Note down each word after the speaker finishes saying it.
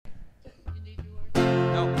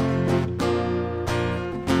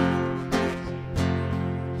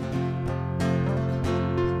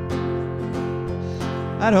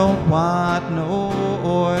I don't want no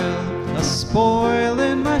oil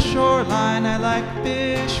a-spoiling my shoreline. I like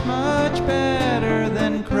fish much better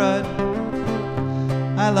than crud.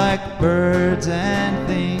 I like birds and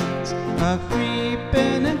things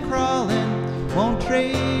a-creeping and crawling. Won't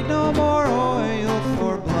trade no more oil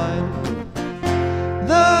for blood.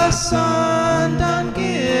 The sun done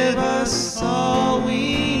give us all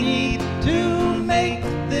we need to make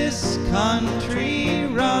this country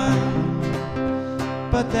run.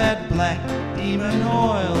 But that black demon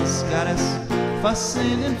oil's got us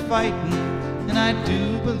fussing and fighting, and I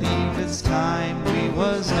do believe it's time we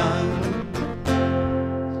was done.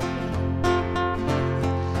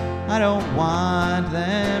 I don't want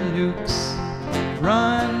them nukes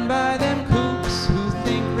run by them kooks who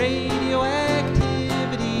think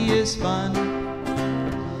radioactivity is fun.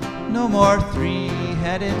 No more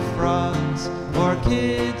three-headed frogs or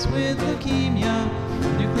kids with leukemia.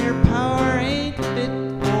 Nuclear power ain't fit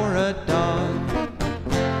for a dog.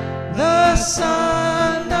 The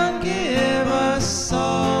sun done give us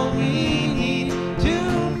all we need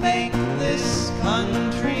to make this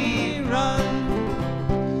country run.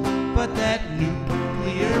 But that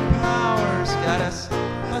nuclear power's got us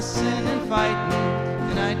fussing and fighting,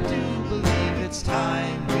 and I do believe it's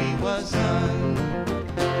time we was done.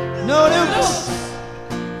 No nukes!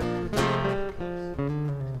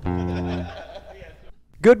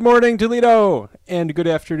 Good morning, Toledo, and good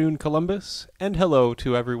afternoon, Columbus, and hello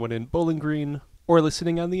to everyone in Bowling Green or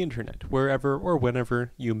listening on the internet, wherever or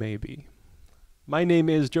whenever you may be. My name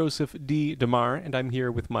is Joseph D. DeMare, and I'm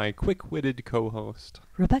here with my quick-witted co-host,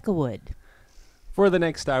 Rebecca Wood. For the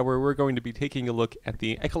next hour, we're going to be taking a look at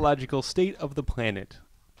the ecological state of the planet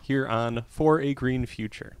here on For a Green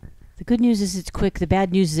Future. The good news is it's quick. The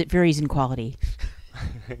bad news is it varies in quality.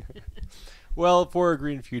 Well, For a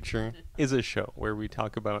Green Future is a show where we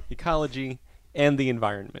talk about ecology and the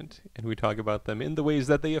environment, and we talk about them in the ways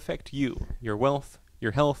that they affect you, your wealth,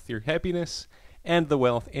 your health, your happiness, and the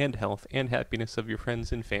wealth and health and happiness of your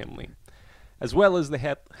friends and family, as well as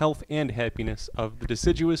the health and happiness of the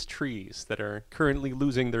deciduous trees that are currently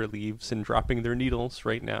losing their leaves and dropping their needles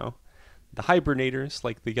right now, the hibernators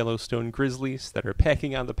like the Yellowstone grizzlies that are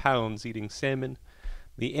packing on the pounds eating salmon,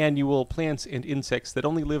 the annual plants and insects that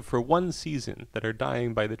only live for one season that are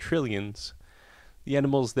dying by the trillions, the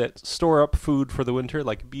animals that store up food for the winter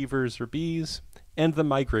like beavers or bees, and the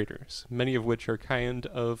migrators, many of which are kind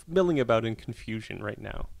of milling about in confusion right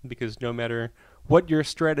now, because no matter what your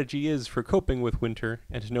strategy is for coping with winter,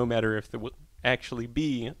 and no matter if there will actually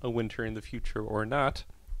be a winter in the future or not,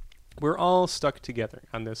 we're all stuck together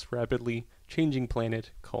on this rapidly changing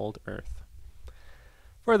planet called Earth.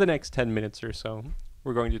 For the next 10 minutes or so,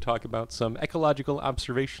 we're going to talk about some ecological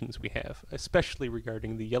observations we have, especially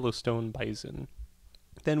regarding the Yellowstone bison.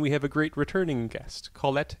 Then we have a great returning guest,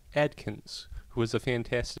 Collette Adkins, who is a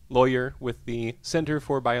fantastic lawyer with the Center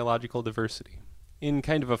for Biological Diversity. In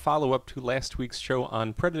kind of a follow-up to last week's show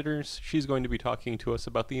on predators, she's going to be talking to us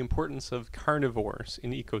about the importance of carnivores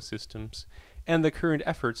in ecosystems and the current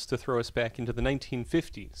efforts to throw us back into the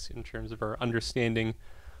 1950s in terms of our understanding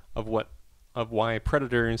of why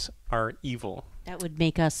predators are evil. That would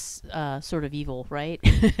make us sort of evil, right?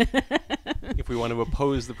 If we want to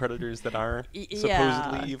oppose the predators that are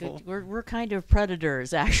supposedly evil. We're kind of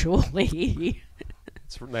predators, actually.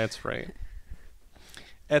 That's right.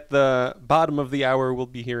 At the bottom of the hour, we'll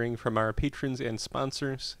be hearing from our patrons and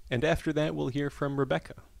sponsors, and after that, we'll hear from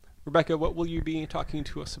Rebecca. Rebecca, what will you be talking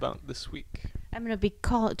to us about this week? I'm going to be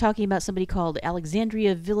talking about somebody called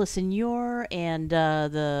Alexandria Villasenor and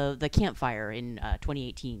the Campfire in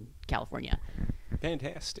 2018, California.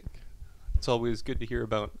 Fantastic. It's always good to hear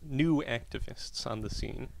about new activists on the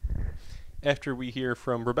scene. After we hear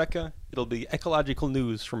from Rebecca, it'll be ecological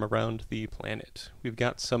news from around the planet. We've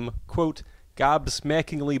got some, quote,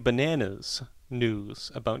 gobsmackingly bananas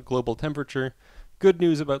news about global temperature, good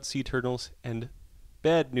news about sea turtles, and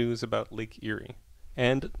bad news about Lake Erie.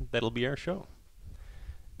 And that'll be our show.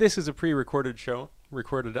 This is a pre-recorded show,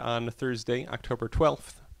 recorded on Thursday, October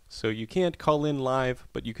 12th, so you can't call in live,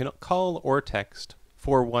 but you can call or text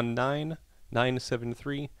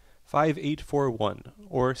 419-973-5841,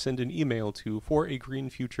 or send an email to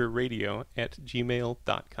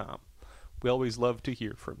foragreenfutureradio@gmail.com. We always love to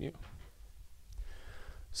hear from you.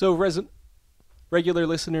 So regular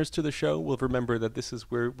listeners to the show will remember that this is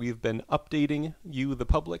where we've been updating you, the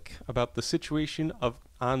public, about the situation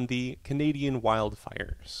on the Canadian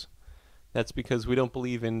wildfires. That's because we don't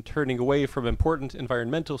believe in turning away from important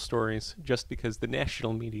environmental stories just because the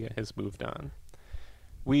national media has moved on.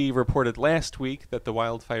 We reported last week that the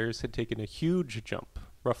wildfires had taken a huge jump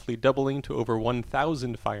roughly doubling to over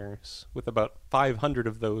 1,000 fires, with about 500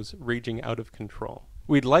 of those raging out of control.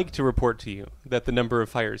 We'd like to report to you that the number of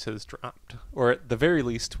fires has dropped, or at the very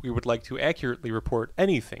least, we would like to accurately report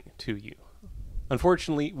anything to you.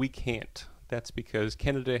 Unfortunately, we can't. That's because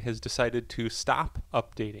Canada has decided to stop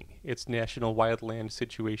updating its National Wildland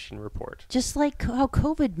Situation Report. Just like how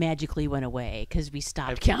COVID magically went away because we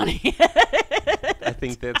stopped counting. I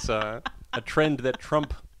think that's a trend that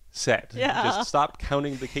Trump set. Yeah. Just stop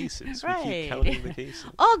counting the cases. Right. We keep counting the cases.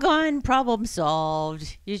 All gone, problem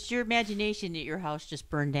solved. It's your imagination that your house just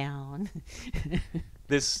burned down.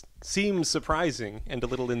 This seems surprising and a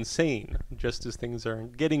little insane, just as things are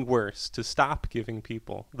getting worse, to stop giving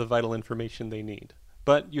people the vital information they need.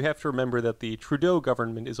 But you have to remember that the Trudeau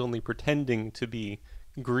government is only pretending to be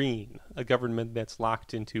green, a government that's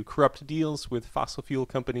locked into corrupt deals with fossil fuel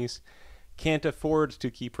companies, can't afford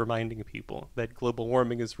to keep reminding people that global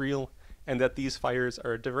warming is real and that these fires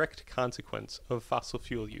are a direct consequence of fossil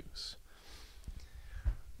fuel use.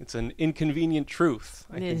 It's an inconvenient truth,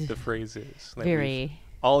 I think the phrase is. That Very. we've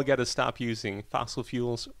all got to stop using fossil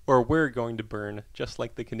fuels or we're going to burn just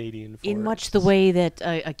like the Canadian forests. In much the way that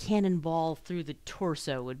a cannonball through the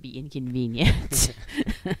torso would be inconvenient.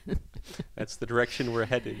 That's the direction we're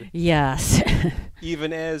headed. Yes.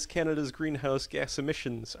 Even as Canada's greenhouse gas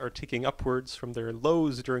emissions are ticking upwards from their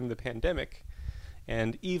lows during the pandemic,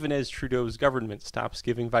 and even as Trudeau's government stops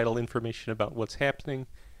giving vital information about what's happening,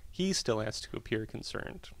 he still has to appear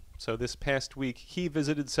concerned. So this past week, he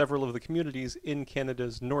visited several of the communities in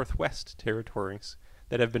Canada's Northwest territories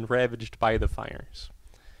that have been ravaged by the fires.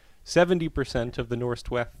 70% of the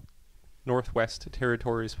Northwest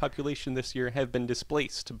Territories' population this year have been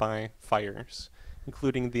displaced by fires,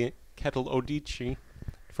 including the Kettle-Odichi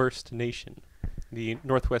First Nation. The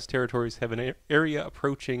Northwest Territories have an area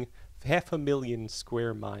approaching 500,000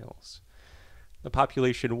 square miles. The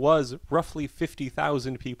population was roughly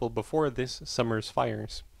 50,000 people before this summer's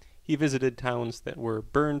fires. He visited towns that were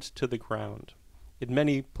burned to the ground. In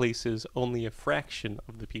many places, only a fraction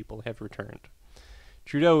of the people have returned.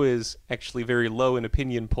 Trudeau is actually very low in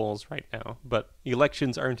opinion polls right now, but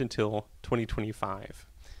elections aren't until 2025.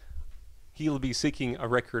 He'll be seeking a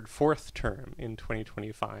record fourth term in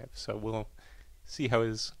 2025, so we'll see how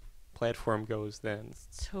his platform goes then.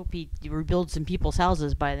 Let's hope he rebuilds some people's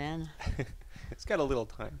houses by then. It's got a little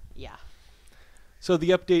time. Yeah. So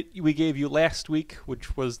the update we gave you last week,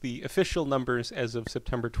 which was the official numbers as of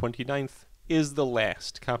September 29th, is the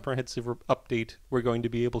last comprehensive update we're going to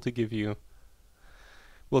be able to give you.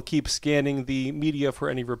 We'll keep scanning the media for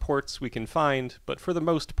any reports we can find, but for the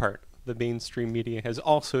most part, the mainstream media has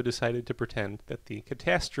also decided to pretend that the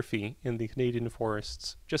catastrophe in the Canadian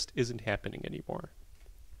forests just isn't happening anymore.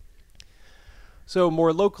 So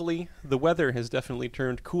more locally, the weather has definitely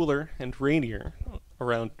turned cooler and rainier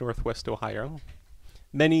around northwest Ohio.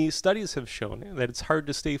 Many studies have shown that it's hard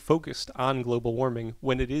to stay focused on global warming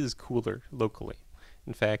when it is cooler locally.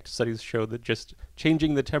 In fact, studies show that just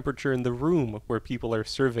changing the temperature in the room where people are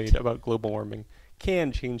surveyed about global warming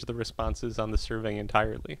can change the responses on the survey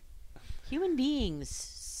entirely. Human beings,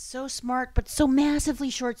 so smart but so massively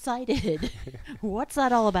short-sighted. What's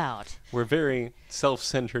that all about? We're very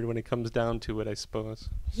self-centered when it comes down to it, I suppose.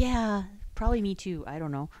 Yeah, probably me too. I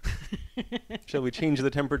don't know. Shall we change the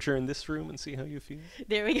temperature in this room and see how you feel?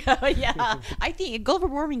 There we go. Yeah. I think global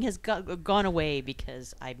warming has gone away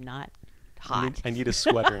because I'm not hot. I need a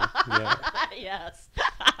sweater. Yeah. Yes.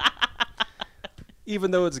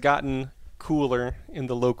 Even though it's gotten cooler in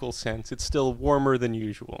the local sense, it's still warmer than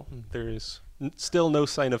usual. There's still no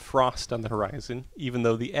sign of frost on the horizon, even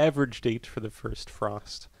though the average date for the first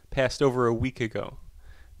frost passed over a week ago.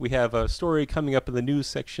 We have a story coming up in the news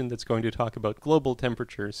section that's going to talk about global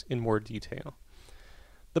temperatures in more detail.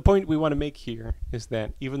 The point we want to make here is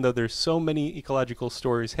that even though there's so many ecological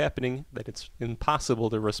stories happening that it's impossible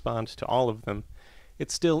to respond to all of them,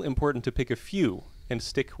 it's still important to pick a few and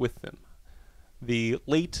stick with them. The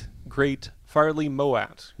late, great Farley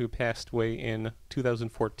Mowat, who passed away in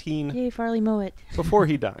 2014, Yay, Farley Mowat. before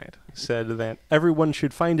he died, said that everyone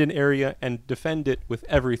should find an area and defend it with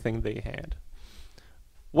everything they had.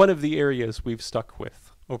 One of the areas we've stuck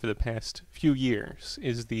with over the past few years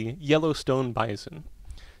is the Yellowstone bison.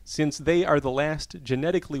 Since they are the last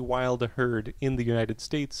genetically wild herd in the United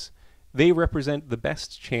States, they represent the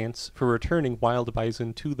best chance for returning wild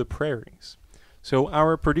bison to the prairies. So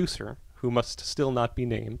our producer, who must still not be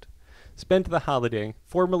named, spent the holiday,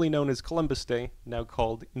 formerly known as Columbus Day, now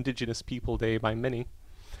called Indigenous People Day by many,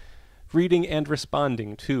 reading and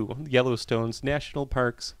responding to Yellowstone's National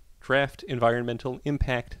Park's Draft Environmental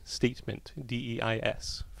Impact Statement,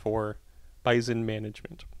 DEIS, for bison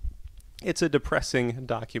management. It's a depressing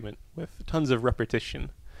document with tons of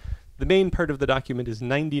repetition. The main part of the document is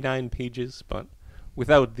 99 pages, but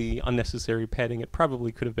without the unnecessary padding, it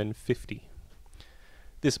probably could have been 50.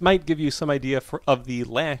 This might give you some idea of the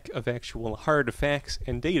lack of actual hard facts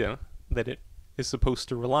and data that it is supposed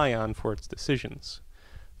to rely on for its decisions.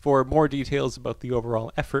 For more details about the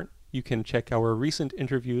overall effort, you can check our recent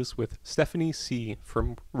interviews with Stephanie C.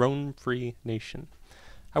 from Roam Free Nation.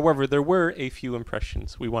 However, there were a few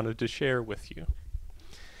impressions we wanted to share with you.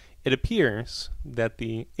 It appears that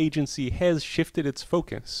the agency has shifted its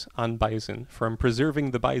focus on bison from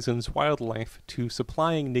preserving the bison's wildlife to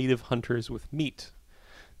supplying native hunters with meat.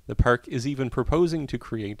 The park is even proposing to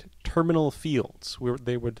create terminal fields where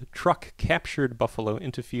they would truck captured buffalo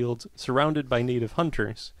into fields surrounded by native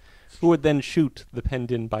hunters who would then shoot the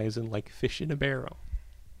penned-in bison like fish in a barrel.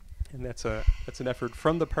 And that's an effort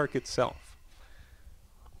from the park itself.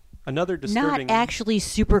 Another disturbing... Not actually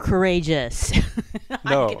super courageous,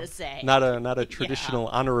 no, I'm going to say. Not a traditional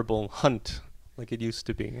honorable hunt like it used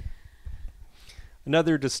to be.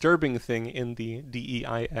 Another disturbing thing in the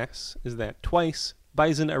DEIS is that twice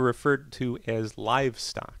bison are referred to as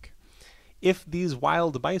livestock. If these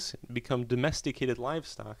wild bison become domesticated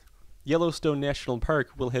livestock, Yellowstone National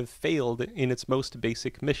Park will have failed in its most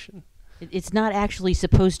basic mission. It's not actually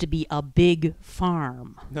supposed to be a big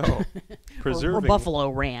farm. No. Preserving or buffalo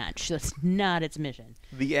ranch. That's not its mission.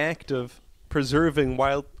 The act of preserving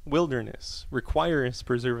wild wilderness requires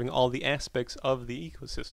preserving all the aspects of the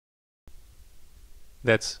ecosystem.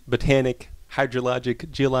 That's botanic,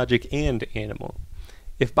 hydrologic, geologic, and animal.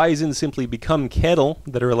 If bison simply become cattle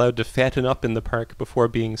that are allowed to fatten up in the park before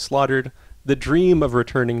being slaughtered, the dream of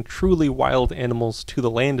returning truly wild animals to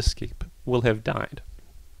the landscape will have died.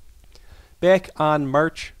 Back on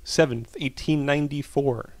March 7th,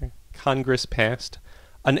 1894, Congress passed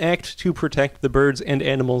an act to protect the birds and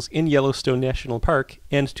animals in Yellowstone National Park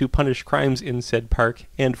and to punish crimes in said park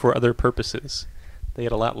and for other purposes. They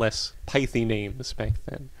had a lot less pithy names back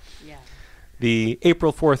then. Yeah. The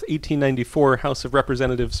April 4th, 1894 House of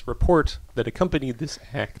Representatives report that accompanied this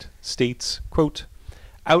act states, quote,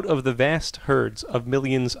 "Out of the vast herds of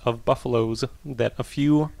millions of buffaloes that a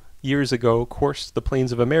few years ago coursed the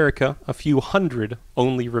plains of America, a few hundred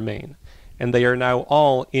only remain, and they are now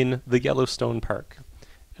all in the Yellowstone Park.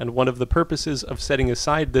 And one of the purposes of setting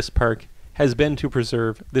aside this park has been to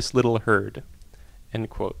preserve this little herd."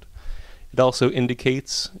 End quote. It also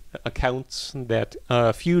accounts that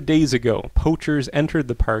a few days ago, poachers entered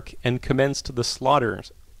the park and commenced the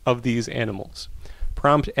slaughters of these animals.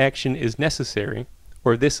 Prompt action is necessary,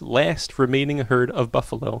 or this last remaining herd of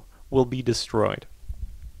buffalo will be destroyed.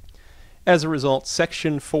 As a result,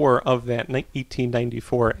 Section 4 of that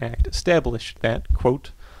 1894 Act established that,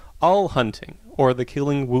 quote, "All hunting, or the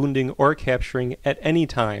killing, wounding, or capturing at any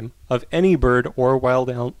time of any bird or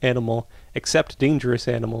wild animal except dangerous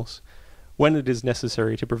animals, when it is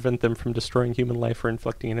necessary to prevent them from destroying human life or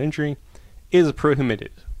inflicting an injury, is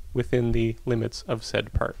prohibited within the limits of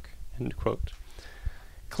said park." End quote.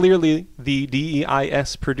 Clearly, the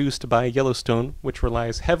DEIS produced by Yellowstone, which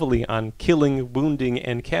relies heavily on killing, wounding,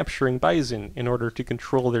 and capturing bison in order to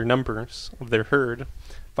control their numbers of their herd,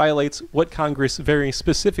 violates what Congress very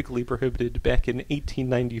specifically prohibited back in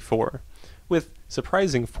 1894, with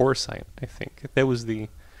surprising foresight, I think. That was the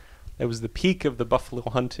peak of the buffalo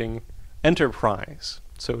hunting enterprise.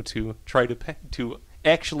 So to try to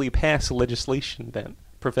actually pass legislation that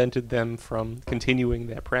prevented them from continuing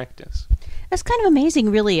that practice. That's kind of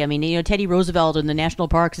amazing, really. I mean, Teddy Roosevelt and the national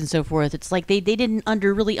parks and so forth, it's like they didn't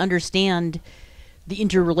really understand the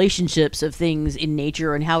interrelationships of things in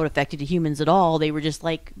nature and how it affected humans at all. They were just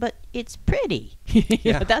like, but it's pretty.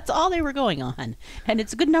 Yeah. That's all they were going on. And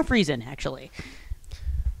it's a good enough reason, actually.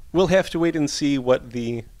 We'll have to wait and see what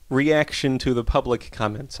the reaction to the public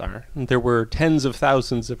comments are. There were tens of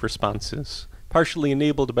thousands of responses, partially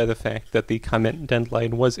enabled by the fact that the comment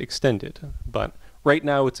deadline was extended. But right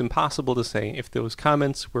now it's impossible to say if those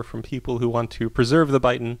comments were from people who want to preserve the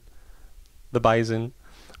bison,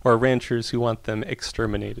 or ranchers who want them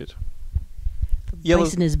exterminated.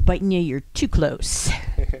 Bison is biting you, you're too close.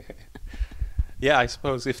 Yeah, I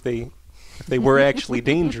suppose if they were actually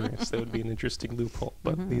dangerous, that would be an interesting loophole.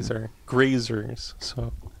 But these are grazers,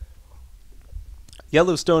 so...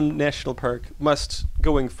 Yellowstone National Park must,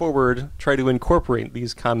 going forward, try to incorporate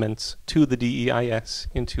these comments to the DEIS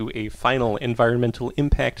into a final environmental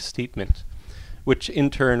impact statement, which in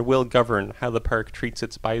turn will govern how the park treats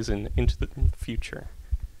its bison into the future.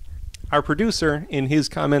 Our producer, in his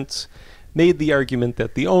comments, made the argument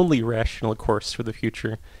that the only rational course for the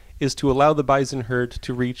future is to allow the bison herd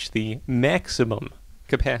to reach the maximum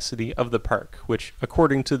capacity of the park, which,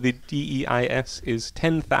 according to the DEIS, is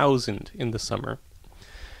 10,000 in the summer.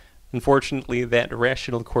 Unfortunately, that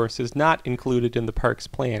rational course is not included in the park's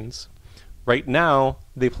plans. Right now,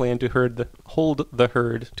 they plan to hold the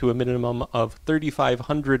herd to a minimum of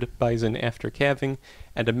 3,500 bison after calving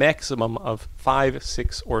and a maximum of 5,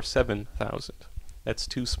 6, or 7,000. That's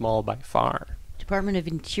too small by far. Department of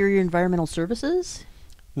Interior Environmental Services?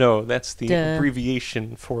 No, that's the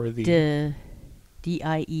abbreviation for the...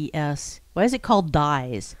 DIES. Why is it called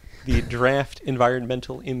DIES? The Draft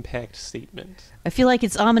Environmental Impact Statement. I feel like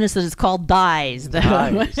it's ominous that it's called DIES, though.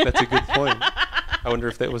 DIES, that's a good point. I wonder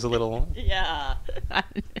if that was a little... Yeah.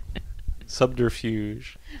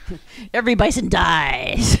 subterfuge. Every bison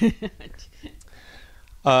dies.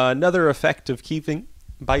 Another effect of keeping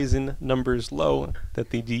bison numbers low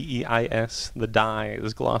that the DEIS, the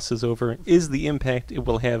DIES, glosses over is the impact it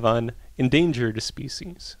will have on endangered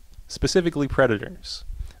species, specifically predators.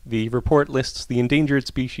 The report lists the endangered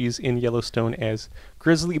species in Yellowstone as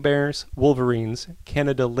grizzly bears, wolverines,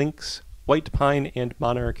 Canada lynx, white pine, and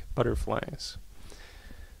monarch butterflies.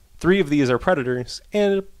 3 of these are predators,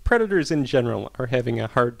 and predators in general are having a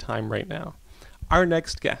hard time right now. Our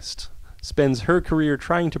next guest spends her career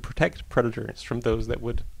trying to protect predators from those that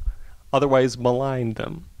would otherwise malign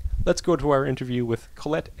them. Let's go to our interview with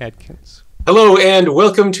Collette Adkins. Hello, and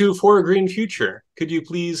welcome to For a Green Future. Could you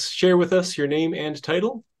please share with us your name and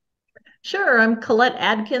title? Sure, I'm Collette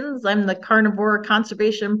Adkins. I'm the Carnivore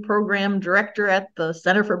Conservation Program Director at the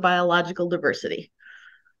Center for Biological Diversity.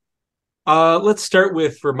 Let's start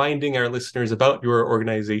with reminding our listeners about your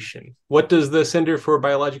organization. What does the Center for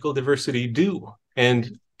Biological Diversity do?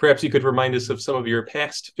 And perhaps you could remind us of some of your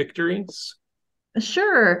past victories.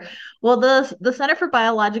 Sure. Well, the Center for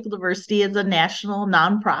Biological Diversity is a national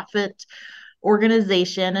nonprofit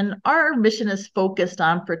organization, and our mission is focused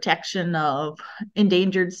on protection of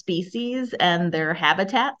endangered species and their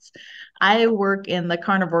habitats. I work in the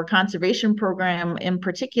Carnivore Conservation Program in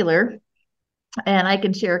particular, and I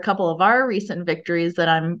can share a couple of our recent victories that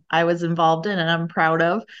I was involved in and I'm proud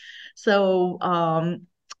of. So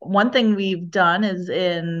one thing we've done is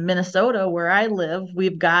in Minnesota, where I live,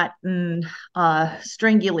 we've gotten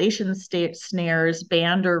strangulation snares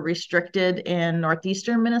banned or restricted in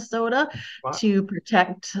northeastern Minnesota. Wow. To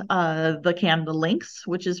protect the Canada lynx,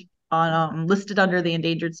 which is listed under the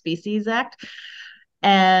Endangered Species Act.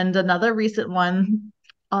 And another recent one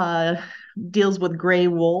deals with gray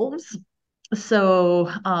wolves.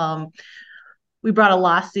 So we brought a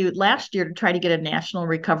lawsuit last year to try to get a national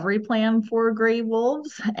recovery plan for gray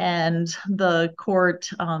wolves, and the court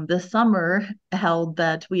this summer held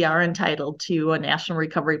that we are entitled to a national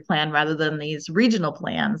recovery plan rather than these regional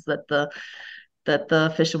plans that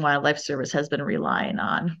the Fish and Wildlife Service has been relying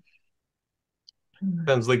on.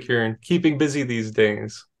 Sounds like you're keeping busy these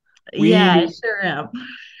days. Yeah, I sure am.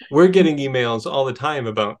 We're getting emails all the time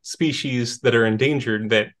about species that are endangered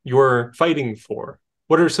that you're fighting for.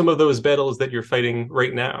 What are some of those battles that you're fighting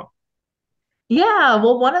right now? Yeah,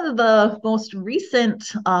 well, one of the most recent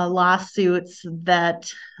lawsuits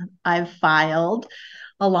that I've filed,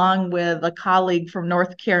 along with a colleague from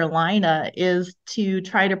North Carolina, is to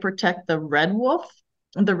try to protect the red wolf.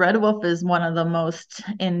 The red wolf is one of the most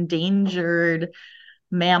endangered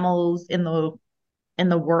mammals in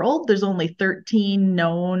the world. There's only 13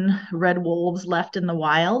 known red wolves left in the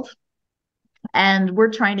wild. And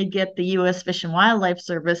we're trying to get the U.S. Fish and Wildlife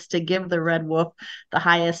Service to give the red wolf the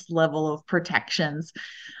highest level of protections.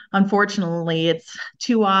 Unfortunately, it's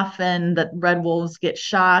too often that red wolves get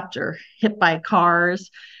shot or hit by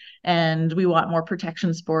cars, and we want more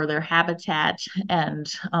protections for their habitat and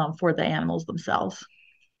for the animals themselves.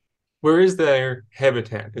 Where is their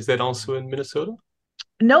habitat? Is that also in Minnesota?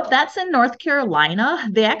 Nope, that's in North Carolina.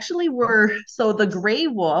 They actually were, so the gray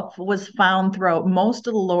wolf was found throughout most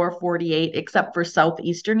of the lower 48, except for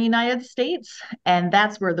southeastern United States. And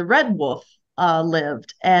that's where the red wolf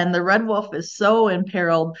lived. And the red wolf is so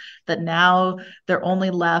imperiled that now they're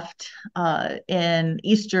only left in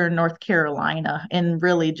eastern North Carolina in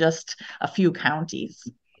really just a few counties.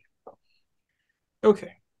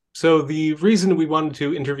 Okay. So the reason we wanted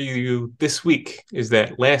to interview you this week is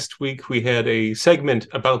that last week we had a segment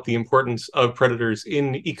about the importance of predators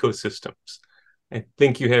in ecosystems. I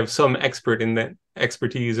think you have some expertise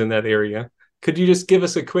in that area. Could you just give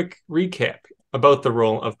us a quick recap about the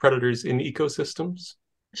role of predators in ecosystems?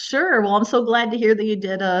 Sure. Well, I'm so glad to hear that you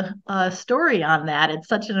did a story on that. It's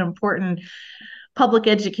such an important public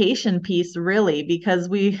education piece, really, because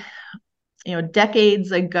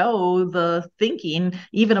decades ago, the thinking,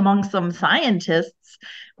 even among some scientists,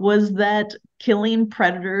 was that killing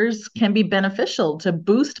predators can be beneficial to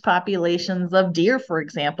boost populations of deer, for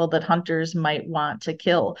example, that hunters might want to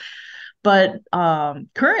kill. But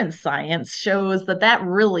current science shows that that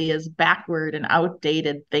really is backward and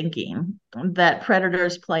outdated thinking, that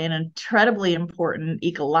predators play an incredibly important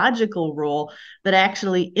ecological role that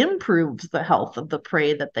actually improves the health of the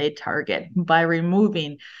prey that they target by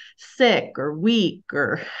removing sick or weak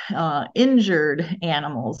or injured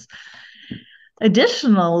animals.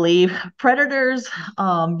 Additionally, predators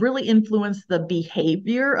really influence the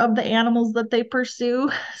behavior of the animals that they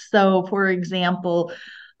pursue. So, for example,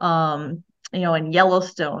 in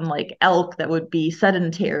Yellowstone, like elk that would be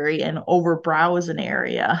sedentary and overbrowse an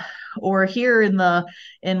area, or here in the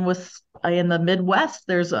Midwest,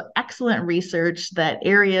 there's excellent research that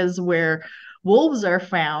areas where wolves are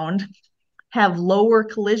found have lower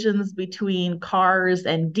collisions between cars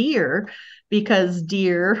and deer because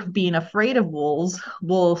deer, being afraid of wolves,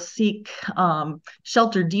 will seek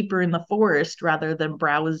shelter deeper in the forest rather than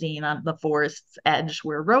browsing on the forest's edge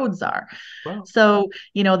where roads are. Wow. So,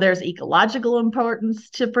 there's ecological importance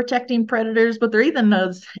to protecting predators, but there are even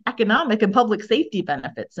those economic and public safety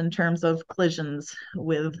benefits in terms of collisions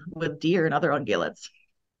with deer and other ungulates.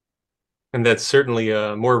 And that's certainly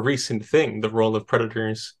a more recent thing, the role of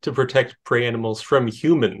predators to protect prey animals from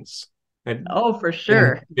humans. Oh, for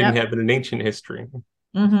sure. Didn't happen in ancient history.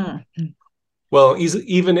 Mm-hmm. Well,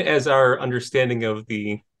 even as our understanding of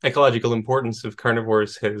the ecological importance of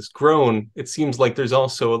carnivores has grown, it seems like there's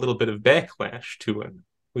also a little bit of backlash to it.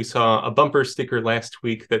 We saw a bumper sticker last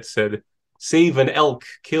week that said, "Save an elk,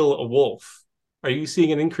 kill a wolf." Are you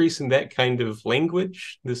seeing an increase in that kind of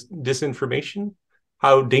language, this disinformation?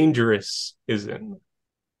 How dangerous is it?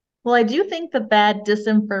 Well, I do think that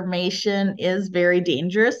disinformation is very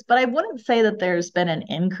dangerous, but I wouldn't say that there's been an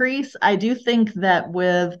increase. I do think that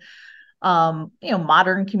with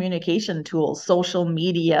modern communication tools, social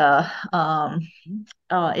media,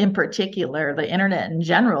 in particular, the internet in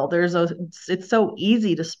general, it's so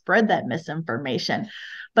easy to spread that misinformation.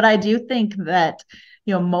 But I do think that,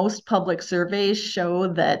 most public surveys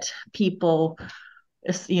show that people,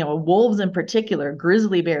 wolves in particular,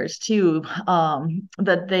 grizzly bears too,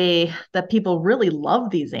 that people really love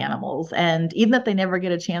these animals. And even if they never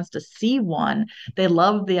get a chance to see one, they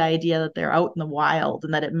love the idea that they're out in the wild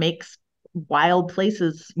and that it makes wild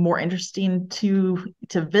places more interesting to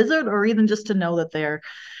visit, or even just to know that they're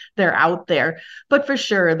out there. But for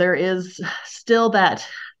sure, there is still that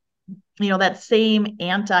same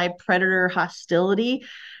anti-predator hostility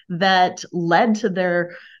that led to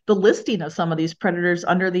the listing of some of these predators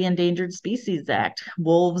under the Endangered Species Act.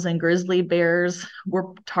 Wolves and grizzly bears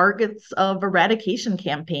were targets of eradication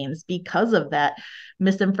campaigns because of that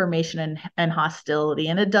misinformation and hostility.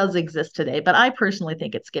 And it does exist today, but I personally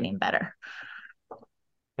think it's getting better.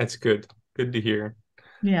 That's good. Good to hear.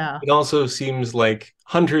 Yeah. It also seems like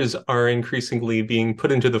hunters are increasingly being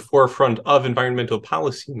put into the forefront of environmental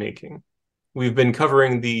policy making. We've been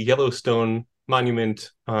covering the Yellowstone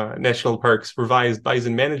Monument National Park's revised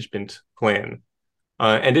bison management plan,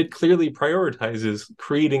 and it clearly prioritizes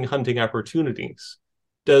creating hunting opportunities.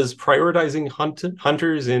 Does prioritizing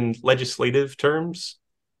hunters in legislative terms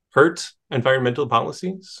hurt environmental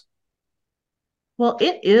policies? Well,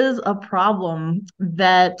 it is a problem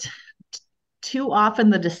that too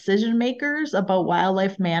often the decision makers about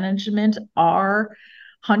wildlife management are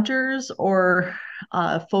hunters or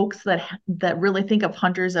folks that really think of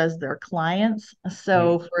hunters as their clients.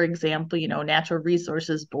 So, for example, natural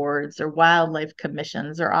resources boards or wildlife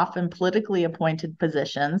commissions are often politically appointed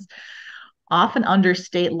positions, often under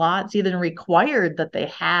state law. It's even required that they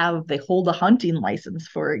hold a hunting license,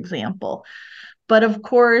 for example. But of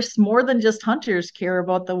course, more than just hunters care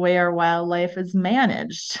about the way our wildlife is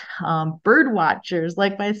managed. Bird watchers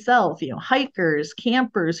like myself, hikers,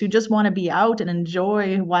 campers who just want to be out and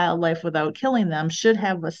enjoy wildlife without killing them should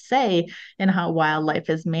have a say in how wildlife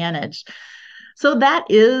is managed. So that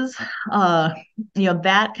is,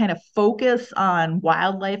 that kind of focus on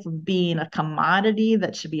wildlife being a commodity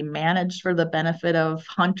that should be managed for the benefit of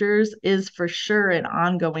hunters is for sure an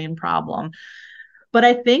ongoing problem. But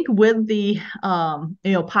I think with the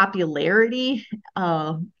popularity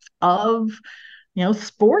of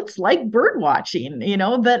sports like bird watching,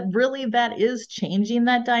 that is changing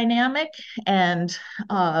that dynamic. And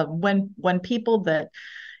when people that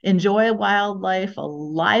enjoy wildlife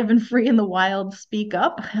alive and free in the wild speak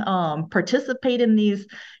up, participate in these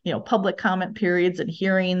public comment periods and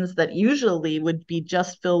hearings that usually would be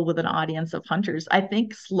just filled with an audience of hunters, I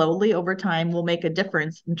think slowly over time will make a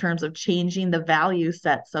difference in terms of changing the value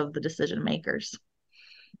sets of the decision makers.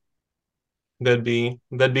 That'd be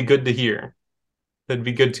good to hear. That'd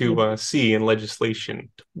be good to see in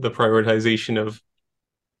legislation, the prioritization of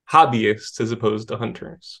hobbyists as opposed to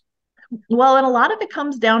hunters. Well, and a lot of it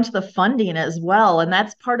comes down to the funding as well, and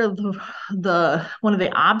that's part of the one of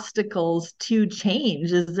the obstacles to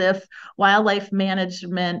change is wildlife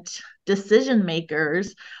management decision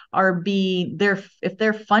makers are being their if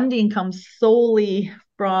their funding comes solely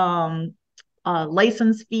from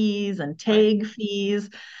license fees and Right. tag fees,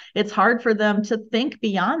 it's hard for them to think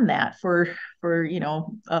beyond that for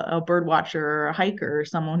a bird watcher or a hiker or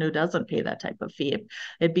someone who doesn't pay that type of fee.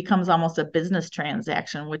 It becomes almost a business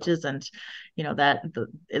transaction, which isn't,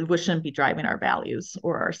 it shouldn't be driving our values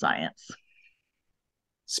or our science.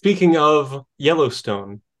 Speaking of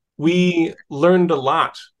Yellowstone, we learned a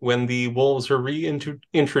lot when the wolves were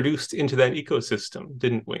reintroduced into that ecosystem,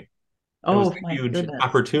 didn't we? That was Oh a my huge goodness.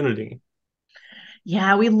 opportunity.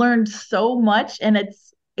 Yeah, we learned so much, and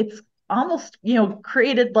it's almost,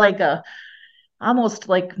 created like a almost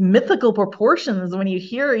like mythical proportions when you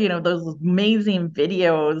hear, those amazing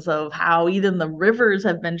videos of how even the rivers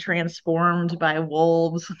have been transformed by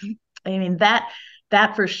wolves. I mean, that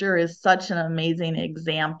for sure is such an amazing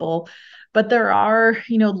example. But there are,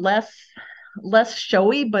 less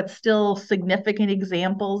showy but still significant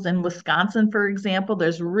examples in Wisconsin. For example,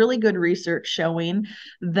 there's really good research showing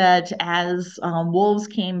that as wolves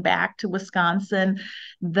came back to Wisconsin,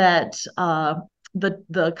 that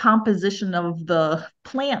the composition of the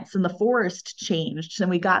plants in the forest changed, and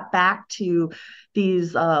we got back to these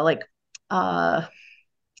spring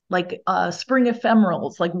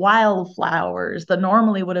ephemerals, like wildflowers that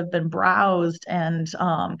normally would have been browsed and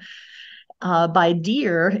by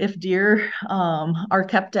deer, if deer are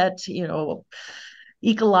kept at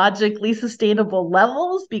ecologically sustainable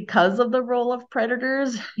levels because of the role of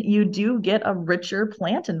predators, you do get a richer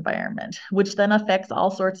plant environment, which then affects all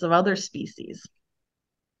sorts of other species.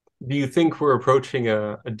 Do you think we're approaching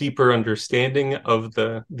a deeper understanding of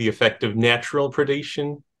the effect of natural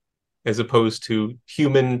predation as opposed to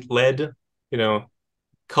human-led, you know,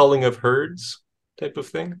 culling of herds type of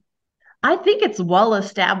thing? I think it's well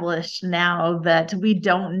established now that we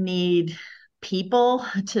don't need people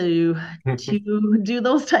to do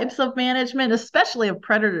those types of management, especially of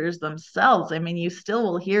predators themselves. I mean, you still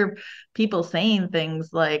will hear people saying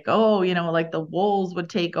things like, "Oh, like the wolves would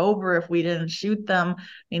take over if we didn't shoot them." I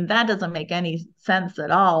mean, that doesn't make any sense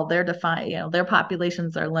at all. They're defined, their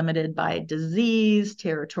populations are limited by disease,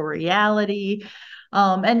 territoriality,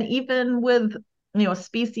 and even with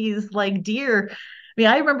species like deer. I mean,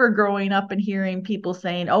 I remember growing up and hearing people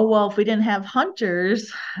saying, "Oh, well, if we didn't have hunters,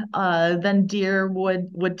 then deer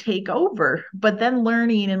would take over." But then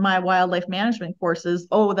learning in my wildlife management courses,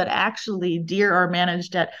 oh, that actually deer are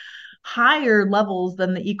managed at higher levels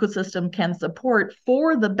than the ecosystem can support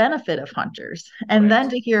for the benefit of hunters. And Right. then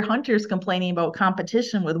to hear hunters complaining about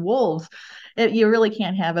competition with wolves, you really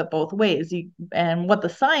can't have it both ways. And what the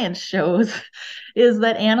science shows is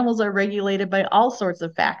that animals are regulated by all sorts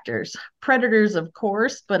of factors, predators, of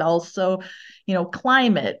course, but also,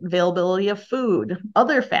 climate, availability of food,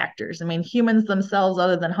 other factors. I mean, humans themselves,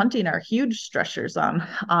 other than hunting, are huge stressors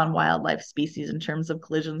on wildlife species in terms of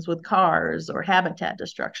collisions with cars or habitat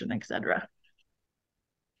destruction, etc.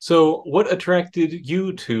 So, what attracted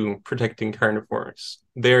you to protecting carnivores?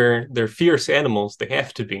 They're fierce animals, they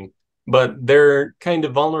have to be, but they're kind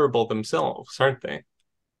of vulnerable themselves, aren't they?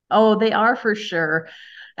 Oh, they are for sure.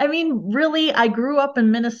 I mean, really, I grew up in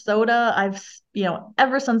Minnesota.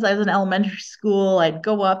 Ever since I was in elementary school, I'd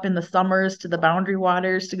go up in the summers to the Boundary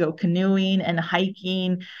Waters to go canoeing and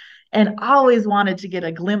hiking, and always wanted to get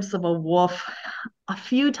a glimpse of a wolf. A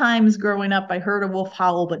few times growing up, I heard a wolf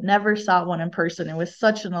howl, but never saw one in person. It was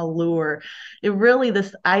such an allure. It really,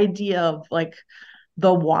 this idea of like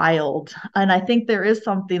the wild. And I think there is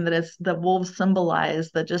something that wolves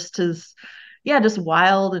symbolize that just is, yeah, just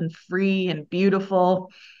wild and free and beautiful.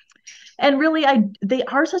 And really, they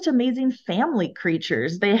are such amazing family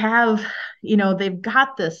creatures. They've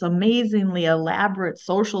got this amazingly elaborate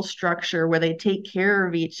social structure where they take care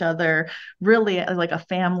of each other, really like a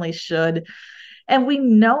family should. And we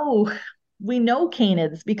know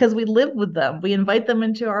canids because we live with them. We invite them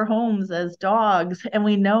into our homes as dogs, and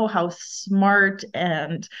we know how smart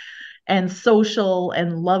and social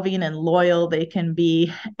and loving and loyal they can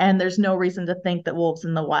be. And there's no reason to think that wolves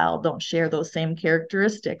in the wild don't share those same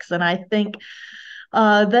characteristics. And I think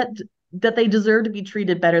that they deserve to be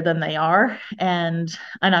treated better than they are, and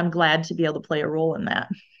I'm glad to be able to play a role in that.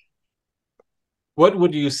 What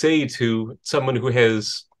would you say to someone who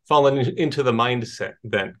has fallen into the mindset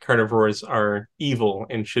that carnivores are evil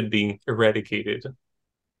and should be eradicated?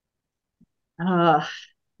 Uh,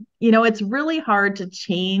 it's really hard to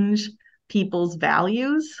change people's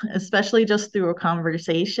values, especially just through a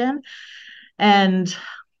conversation. And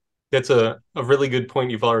that's a really good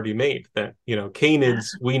point you've already made, that, canids,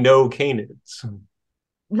 we know canids.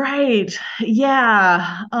 right.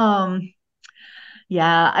 Yeah.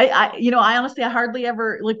 Yeah, I honestly, I hardly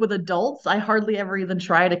ever, like with adults, I hardly ever even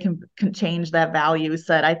try to can change that value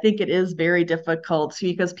set. I think it is very difficult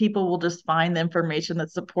because people will just find the information that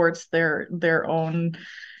supports their own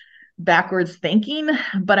backwards thinking.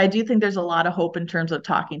 But I do think there's a lot of hope in terms of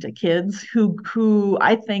talking to kids who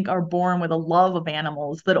I think are born with a love of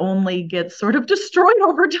animals that only gets sort of destroyed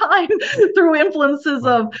over time through influences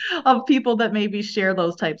of people that maybe share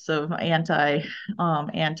those types of anti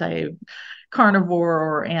carnivore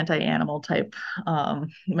or anti-animal type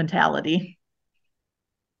mentality.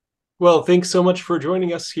 Well, thanks so much for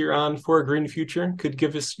joining us here on For a Green Future. Could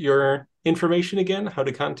give us your information again, how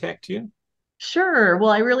to contact you? Sure. Well,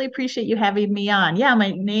 I really appreciate you having me on. Yeah,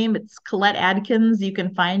 my name it's Collette Adkins. You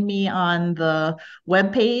can find me on the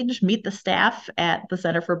webpage, meet the staff at the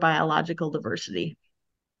Center for Biological Diversity.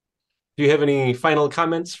 Do you have any final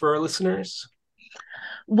comments for our listeners?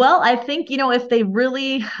 Well, I think, if they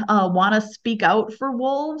really want to speak out for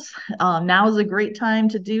wolves, now is a great time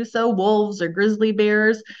to do so. Wolves or grizzly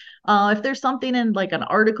bears. If there's something in like an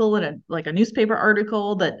article in a newspaper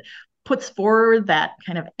article that puts forward that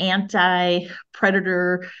kind of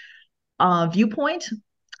anti-predator viewpoint,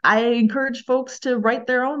 I encourage folks to write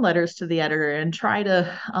their own letters to the editor and try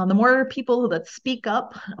to, the more people that speak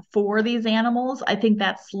up for these animals, I think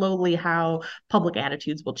that's slowly how public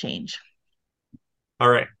attitudes will change. All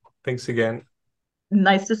right. Thanks again.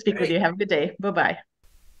 Nice to speak with you. Have a good day. Bye-bye.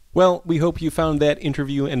 Well, we hope you found that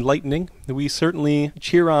interview enlightening. We certainly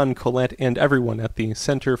cheer on Collette and everyone at the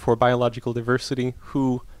Center for Biological Diversity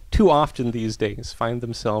who too often these days find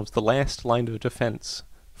themselves the last line of defense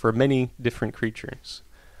for many different creatures.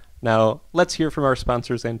 Now, let's hear from our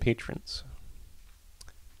sponsors and patrons.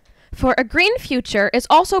 For a Green Future is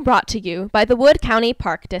also brought to you by the Wood County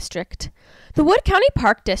Park District. The Wood County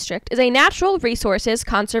Park District is a natural resources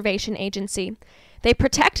conservation agency. They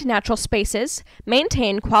protect natural spaces,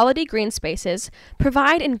 maintain quality green spaces,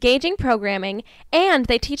 provide engaging programming, and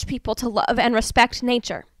they teach people to love and respect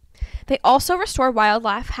nature. They also restore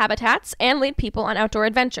wildlife habitats and lead people on outdoor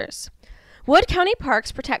adventures. Wood County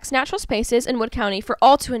Parks protects natural spaces in Wood County for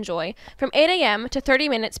all to enjoy from 8 a.m. to 30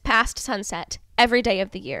 minutes past sunset every day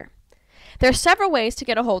of the year. There are several ways to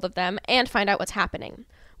get a hold of them and find out what's happening.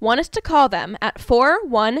 One is to call them at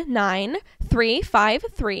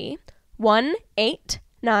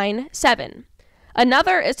 419-353-1897.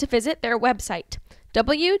 Another is to visit their website,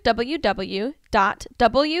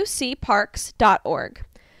 www.wcparks.org.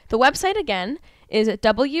 The website again is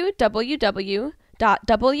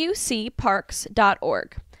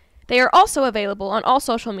www.wcparks.org. They are also available on all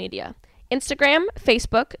social media, Instagram,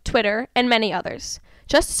 Facebook, Twitter, and many others.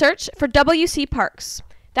 Just search for WC Parks.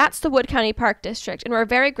 That's the Wood County Park District, and we're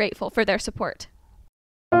very grateful for their support.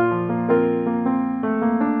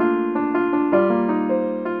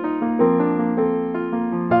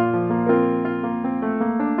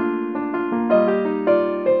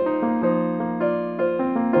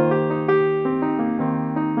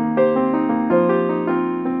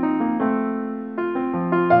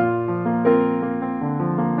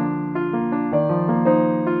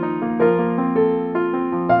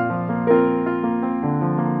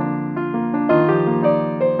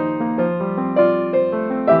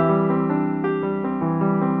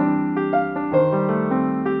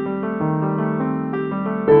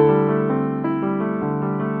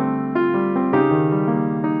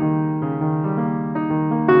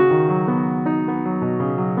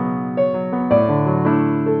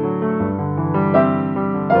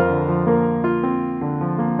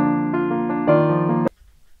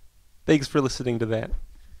 Thanks for listening to that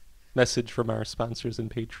message from our sponsors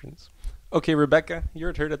and patrons. Okay, Rebecca,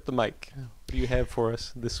 your turn at the mic. What do you have for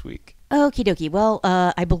us this week? Okie dokie. Well,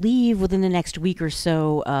 I believe within the next week or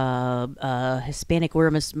so, Hispanic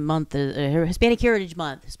Awareness Month, Hispanic Heritage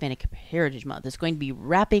Month is going to be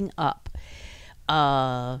wrapping up.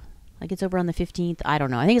 Like it's over on the 15th. I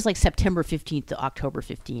don't know. I think it's like September 15th to October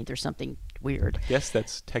 15th or something weird. Yes,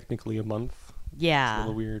 that's technically a month. Yeah. It's a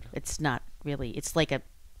little weird. It's not really. It's like a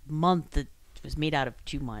month that was made out of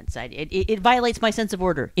 2 months. It violates my sense of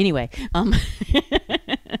order. Anyway,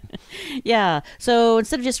 yeah. So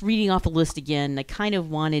instead of just reading off a list again, I kind of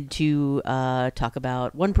wanted to talk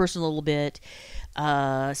about one person a little bit.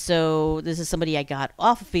 So this is somebody I got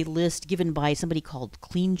off of a list given by somebody called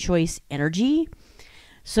Clean Choice Energy.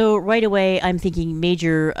 So right away, I'm thinking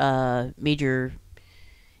major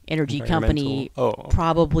energy company,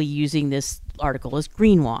 probably using this article is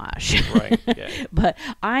greenwash. Right. Yeah. But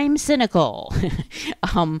I'm cynical.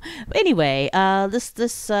 Anyway,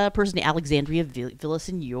 this person, Alexandria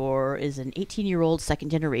Villasenor, is an 18-year-old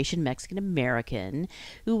second-generation Mexican-American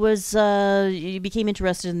who became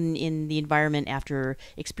interested in the environment after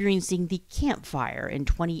experiencing the Campfire in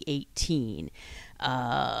 2018.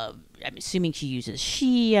 I'm assuming she uses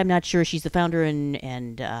she. I'm not sure. She's the founder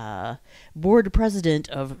and board president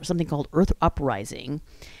of something called Earth Uprising,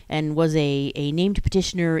 and was a named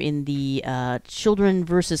petitioner in the Children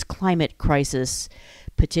versus Climate Crisis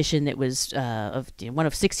petition that was one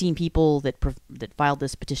of 16 people that filed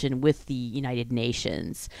this petition with the United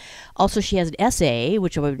Nations. Also, she has an essay,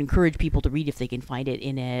 which I would encourage people to read if they can find it,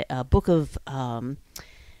 in a book of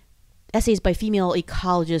essays by female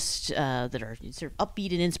ecologists that are sort of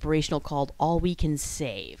upbeat and inspirational, called All We Can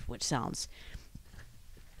Save, which sounds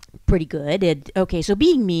pretty good. Okay, so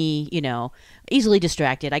being me, easily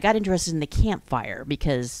distracted, I got interested in the Campfire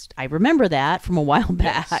because I remember that from a while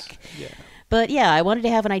back. Yes. Yeah. But yeah, I wanted to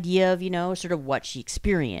have an idea of, sort of what she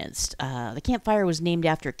experienced. The Campfire was named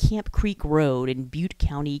after Camp Creek Road in Butte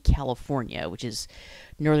County, California, which is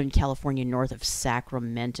Northern California, north of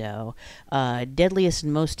Sacramento. Deadliest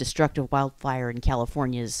and most destructive wildfire in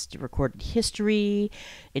California's recorded history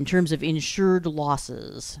in terms of insured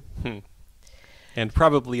losses. And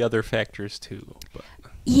probably other factors too. But.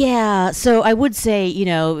 Yeah, so I would say,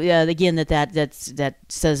 again, that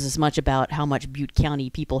says as much about how much Butte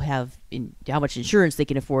County people have, how much insurance they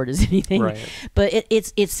can afford as anything. Right. But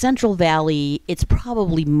it's Central Valley. It's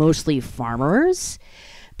probably mostly farmers.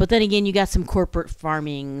 But then again, you got some corporate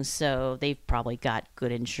farming, so they've probably got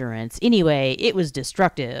good insurance. Anyway, it was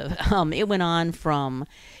destructive. It went on from,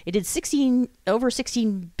 it did over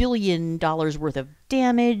 $16 billion worth of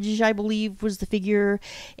damage, I believe was the figure.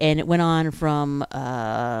 And it went on from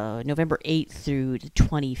November 8th through the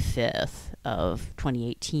 25th of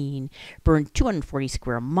 2018. Burned 240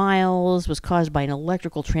 square miles, was caused by an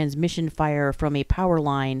electrical transmission fire from a power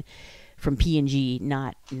line from P&G,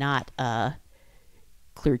 not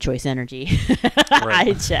Clear Choice Energy. Right.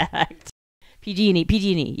 I checked.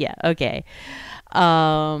 PG&E, yeah, okay.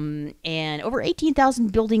 And over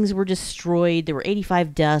 18,000 buildings were destroyed. There were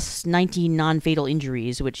 85 deaths, 19 non-fatal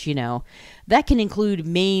injuries, which, that can include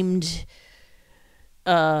maimed,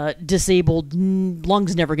 disabled,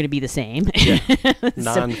 lungs never going to be the same. Yeah.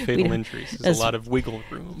 Non-fatal injuries. There's a lot of wiggle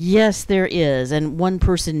room. Yes, there is, and one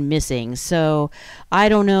person missing. So I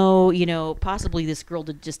don't know, possibly this girl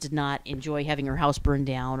just did not enjoy having her house burned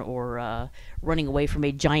down, or running away from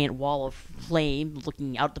a giant wall of flame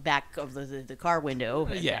looking out the back of the car window.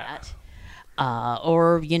 Yeah.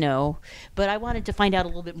 But I wanted to find out a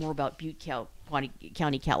little bit more about Butte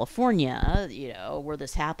County, California, where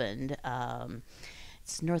this happened.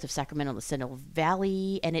 It's north of Sacramento, the Central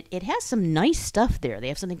Valley, and it has some nice stuff there. They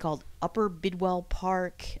have something called Upper Bidwell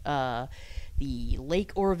Park, the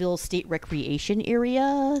Lake Oroville State Recreation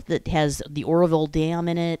Area that has the Oroville Dam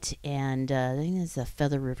in it, and I think it's a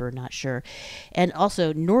Feather River, not sure. And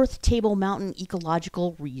also North Table Mountain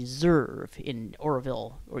Ecological Reserve in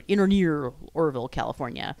Oroville, or near Oroville,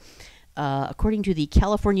 California. According to the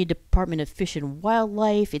California Department of Fish and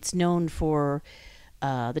Wildlife, it's known for...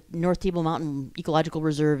 the North Table Mountain Ecological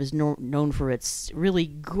Reserve is known for its really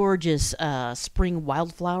gorgeous spring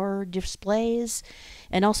wildflower displays.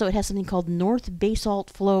 And also it has something called North Basalt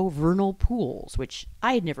Flow Vernal Pools, which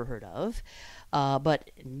I had never heard of. But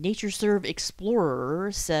NatureServe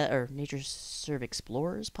Explorers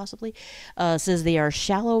possibly, says they are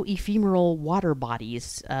shallow ephemeral water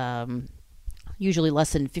bodies, usually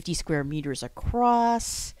less than 50 square meters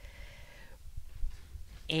across.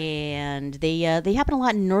 And they happen a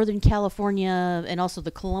lot in Northern California and also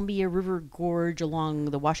the Columbia River Gorge along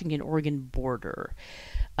the Washington-Oregon border.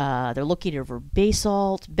 They're located over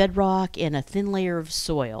basalt, bedrock, and a thin layer of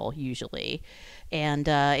soil, usually. And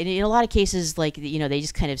in a lot of cases, they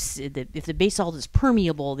just kind of, if the basalt is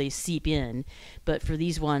permeable, they seep in. But for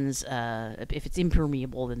these ones, if it's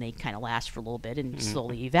impermeable, then they kind of last for a little bit and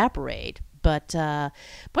slowly evaporate. But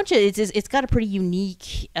it's got a pretty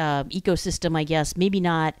unique ecosystem, I guess. Maybe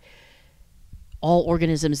not all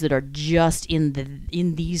organisms that are just in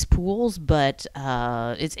these pools, but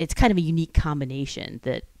it's kind of a unique combination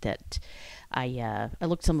that I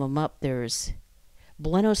looked some of them up. There's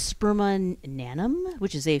Blenosperma nanum,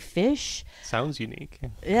 which is a fish. Sounds unique.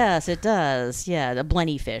 Yes, it does. Yeah, the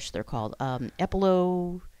blenny fish, they're called.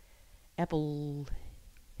 Epilibium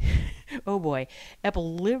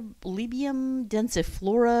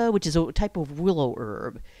densiflora, which is a type of willow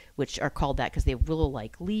herb, which are called that because they have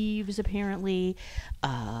willow-like leaves, apparently.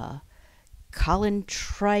 Colintriche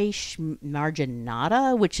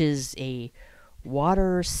marginata, which is a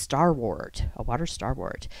water starwort,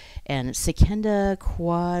 and Secunda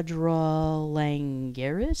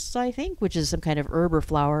quadrilangaris, I think, which is some kind of herb or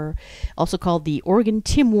flower, also called the Oregon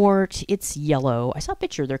timwort. It's yellow. I saw a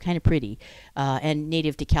picture. They're kind of pretty, and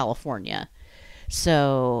native to California.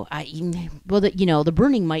 So, the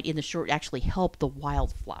burning might in the short actually help the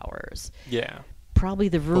wildflowers. Yeah. Probably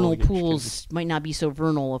the vernal Foliage pools might not be so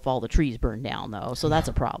vernal if all the trees burn down, though. So that's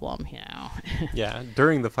a problem, Yeah,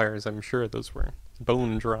 during the fires, I'm sure those were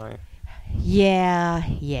bone dry.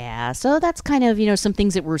 Yeah. So that's kind of, some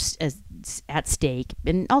things that were at stake.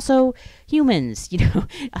 And also humans,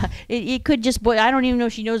 it could just boil. I don't even know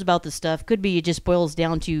if she knows about this stuff. Could be it just boils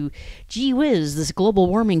down to, gee whiz, this global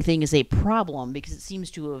warming thing is a problem because it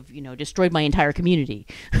seems to have, destroyed my entire community.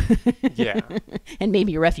 Yeah. And made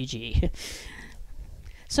me a refugee.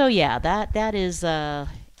 So yeah, that is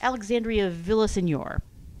Alexandria Villasenor.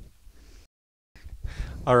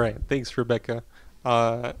 All right, thanks, Rebecca.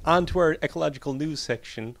 On to our ecological news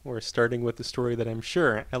section. We're starting with the story that I'm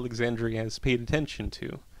sure Alexandria has paid attention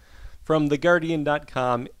to. From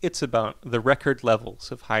TheGuardian.com, it's about the record levels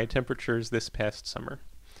of high temperatures this past summer.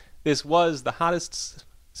 This was the hottest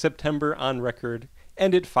September on record,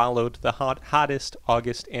 and it followed the hottest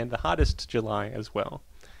August and the hottest July as well.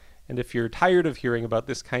 And if you're tired of hearing about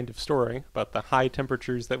this kind of story, about the high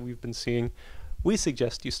temperatures that we've been seeing, we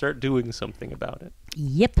suggest you start doing something about it.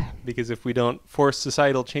 Yep. Because if we don't force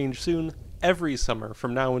societal change soon, every summer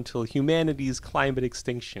from now until humanity's climate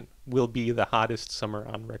extinction will be the hottest summer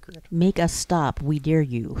on record. Make us stop, we dare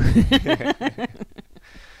you.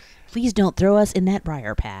 Please don't throw us in that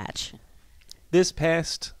briar patch. This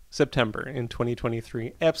past September in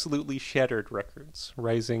 2023 absolutely shattered records,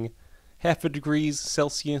 rising 0.5 degrees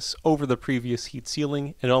Celsius over the previous heat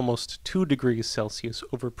ceiling and almost 2 degrees Celsius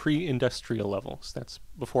over pre-industrial levels. That's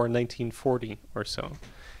before 1940 or so.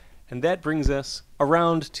 And that brings us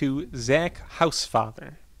around to Zach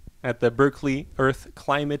Hausfather at the Berkeley Earth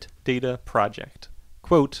Climate Data Project.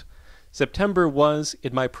 Quote, September was,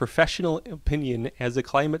 in my professional opinion as a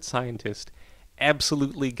climate scientist,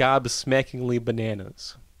 absolutely gobsmackingly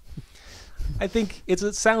bananas. I think it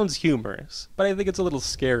sounds humorous, but I think it's a little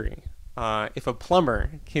scary. If a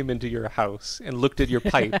plumber came into your house and looked at your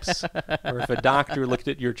pipes, or if a doctor looked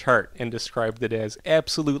at your chart and described it as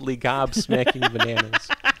absolutely gobsmacking bananas,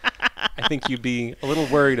 I think you'd be a little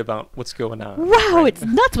worried about what's going on. Wow, right? It's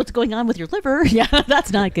nuts what's going on with your liver. Yeah,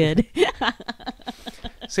 that's not good.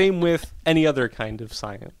 Same with any other kind of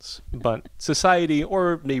science. But society,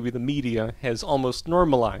 or maybe the media, has almost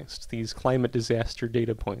normalized these climate disaster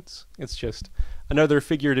data points. It's just another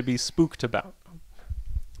figure to be spooked about.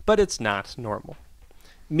 But it's not normal.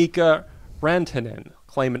 Mika Rantanen,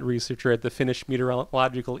 climate researcher at the Finnish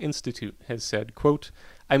Meteorological Institute, has said, quote,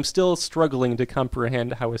 I'm still struggling to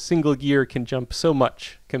comprehend how a single year can jump so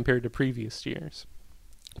much compared to previous years.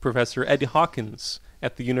 Professor Ed Hawkins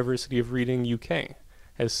at the University of Reading, UK,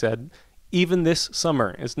 has said, even this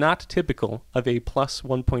summer is not typical of a plus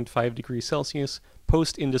 1.5 degrees Celsius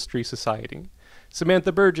post-industry society.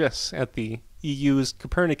 Samantha Burgess at the EU's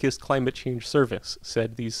Copernicus Climate Change Service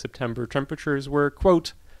said these September temperatures were,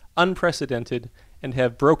 quote, unprecedented and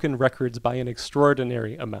have broken records by an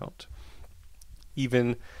extraordinary amount.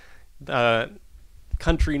 Even the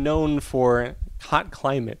country known for hot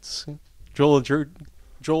climates, Joel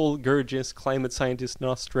Gurgis, climate scientist in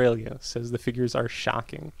Australia, says the figures are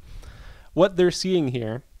shocking. What they're seeing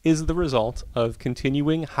here is the result of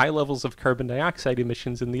continuing high levels of carbon dioxide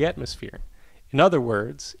emissions in the atmosphere. In other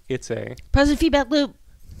words, it's a positive feedback loop.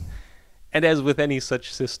 And as with any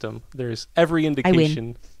such system, there's every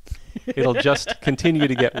indication it'll just continue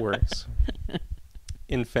to get worse.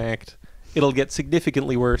 In fact, it'll get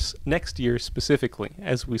significantly worse next year specifically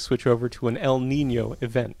as we switch over to an El Nino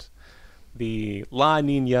event. The La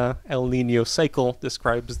Nina El Nino cycle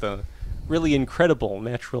describes the really incredible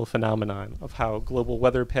natural phenomenon of how global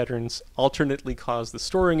weather patterns alternately cause the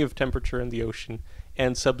storing of temperature in the ocean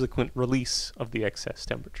and subsequent release of the excess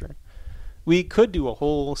temperature. We could do a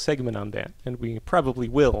whole segment on that, and we probably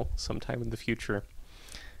will sometime in the future.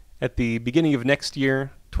 At the beginning of next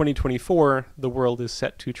year, 2024, the world is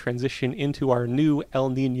set to transition into our new El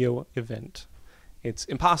Nino event. It's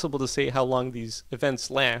impossible to say how long these events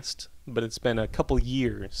last, but it's been a couple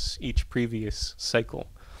years each previous cycle.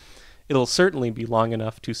 It'll certainly be long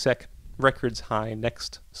enough to set records high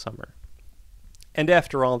next summer. And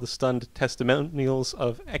after all the stunned testimonials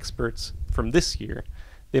of experts from this year,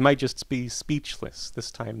 they might just be speechless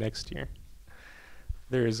this time next year.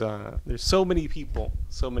 There's so many people,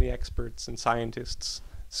 so many experts and scientists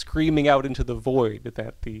screaming out into the void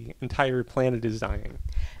that the entire planet is dying.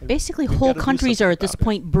 Basically, We've whole gotta do countries are something at this about it.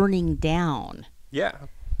 point burning down. Yeah.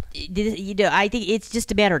 You know, I think it's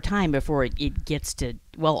just a matter of time before it gets to,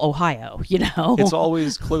 well, Ohio, you know. It's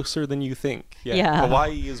always closer than you think. Yeah. Yeah.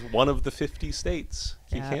 Hawaii is one of the 50 states.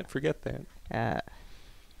 You Yeah. can't forget that. Uh,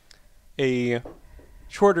 A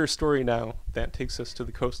shorter story now that takes us to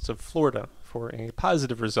the coasts of Florida for a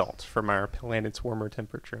positive result from our planet's warmer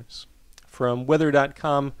temperatures. From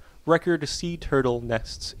weather.com, record sea turtle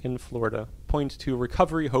nests in Florida point to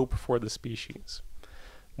recovery hope for the species.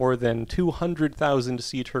 More than 200,000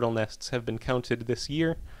 sea turtle nests have been counted this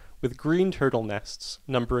year, with green turtle nests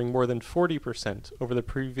numbering more than 40% over the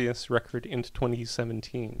previous record in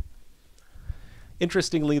 2017.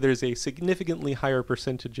 Interestingly, there's a significantly higher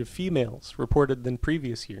percentage of females reported than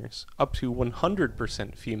previous years, up to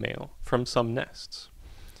 100% female from some nests.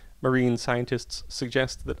 Marine scientists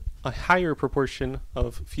suggest that a higher proportion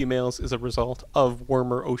of females is a result of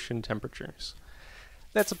warmer ocean temperatures.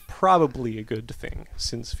 That's probably a good thing,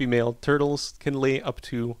 since female turtles can lay up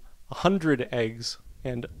to 100 eggs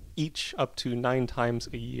and each up to 9 times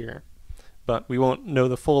a year. But we won't know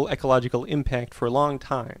the full ecological impact for a long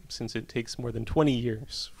time, since it takes more than 20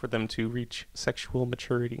 years for them to reach sexual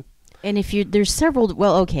maturity. and if you, there's several,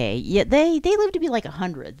 well, okay, yeah, they live to be like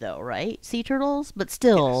 100 though, right? Sea turtles, but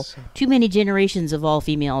still, Yes. too many generations of all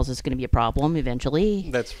females is going to be a problem eventually.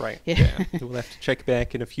 That's right. Yeah. Yeah. We'll have to check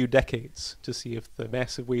back in a few decades to see if the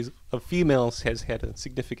massive ways of females has had a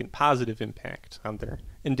significant positive impact on their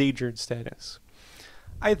endangered status.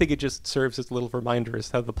 I think it just serves as a little reminder as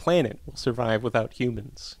to how the planet will survive without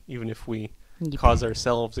humans, even if we Yep. cause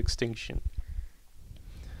ourselves extinction.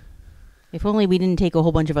 If only we didn't take a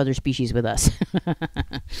whole bunch of other species with us.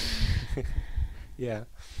 Yeah.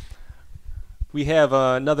 We have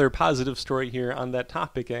another positive story here on that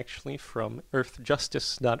topic, actually, from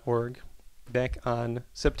earthjustice.org. Back on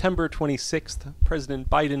September 26th, President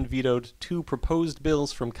Biden vetoed 2 proposed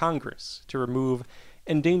bills from Congress to remove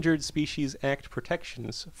Endangered Species Act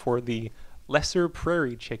protections for the lesser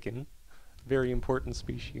prairie chicken, very important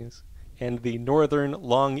species, and the northern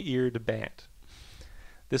long-eared bat.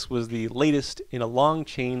 This was the latest in a long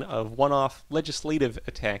chain of one-off legislative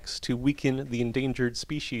attacks to weaken the Endangered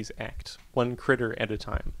Species Act, one critter at a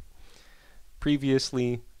time.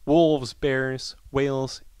 Previously, wolves, bears,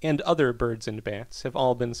 whales, and other birds and bats have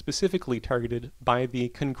all been specifically targeted by the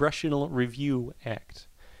Congressional Review Act.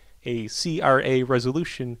 A CRA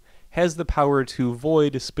resolution has the power to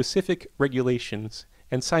void specific regulations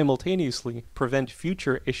and simultaneously prevent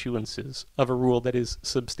future issuances of a rule that is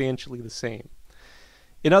substantially the same.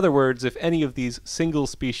 In other words, if any of these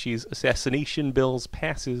single-species assassination bills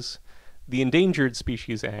passes, the Endangered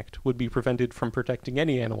Species Act would be prevented from protecting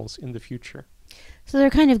any animals in the future. So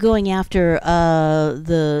they're kind of going after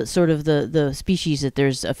the sort of the species that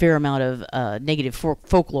there's a fair amount of negative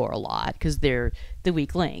folklore a lot, because they're the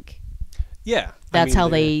weak link. Yeah. That's how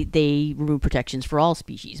they remove protections for all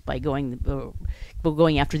species, by going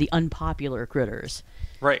after the unpopular critters.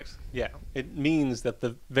 Right, yeah. It means that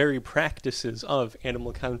the very practices of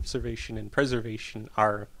animal conservation and preservation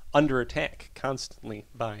are under attack constantly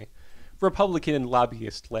by Republican and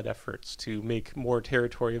lobbyist-led efforts to make more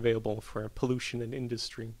territory available for pollution and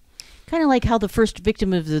industry. Kind of like how the first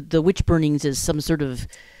victim of the witch burnings is some sort of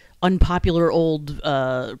unpopular old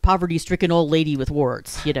poverty-stricken old lady with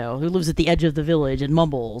warts, you know, who lives at the edge of the village and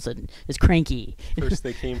mumbles and is cranky. First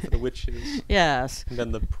they came for the witches, Yes. and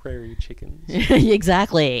then the prairie chickens.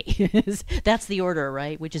 Exactly. That's the order,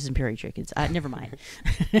 right? Witches and prairie chickens. Never mind.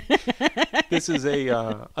 This is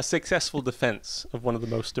a successful defense of one of the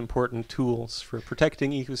most important tools for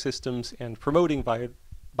protecting ecosystems and promoting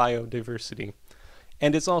biodiversity.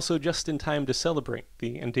 And it's also just in time to celebrate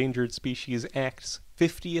the Endangered Species Act's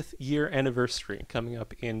 50th year anniversary coming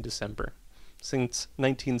up in December. Since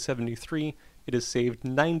 1973, it has saved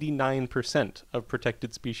 99% of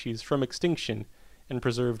protected species from extinction and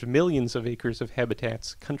preserved millions of acres of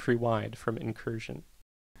habitats countrywide from incursion.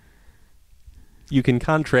 You can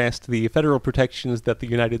contrast the federal protections that the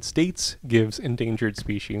United States gives endangered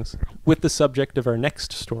species with the subject of our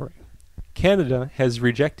next story. Canada has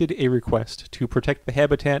rejected a request to protect the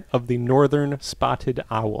habitat of the northern spotted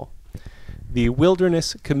owl. The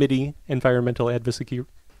Wilderness Committee Environmental Advocacy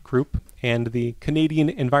Group and the Canadian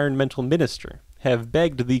Environmental Minister have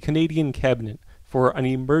begged the Canadian Cabinet for an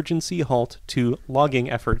emergency halt to logging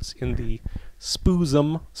efforts in the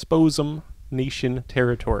Sposum Nation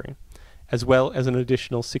territory, as well as an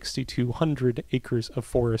additional 6,200 acres of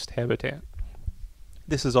forest habitat.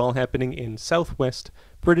 This is all happening in southwest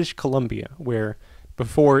British Columbia, where,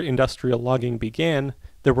 before industrial logging began,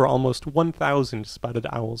 there were almost 1,000 spotted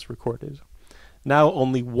owls recorded. Now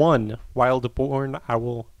only one wild-born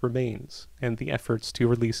owl remains, and the efforts to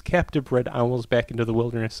release captive red owls back into the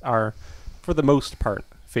wilderness are, for the most part,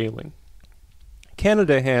 failing.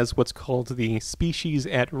 Canada has what's called the Species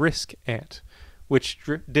at Risk Act, which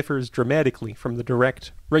differs dramatically from the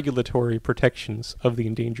direct regulatory protections of the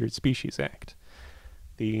Endangered Species Act.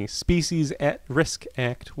 The Species at Risk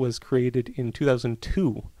Act was created in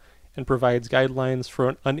 2002 and provides guidelines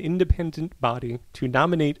for an independent body to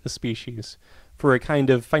nominate a species for a kind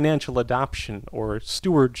of financial adoption or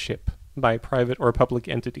stewardship by private or public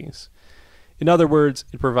entities. In other words,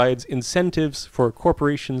 it provides incentives for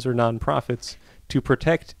corporations or nonprofits to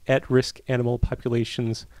protect at-risk animal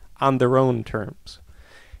populations on their own terms.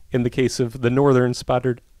 In the case of the northern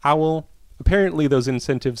spotted owl, apparently those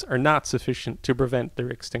incentives are not sufficient to prevent their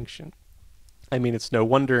extinction. I mean, it's no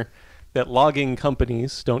wonder that logging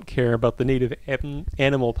companies don't care about the native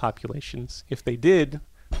animal populations. If they did,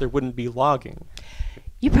 there wouldn't be logging.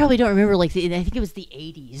 You probably don't remember, like, I think it was the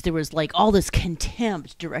 80s. There was, like, all this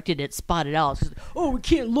contempt directed at spotted owls. Oh, we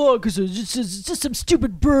can't log because it's just some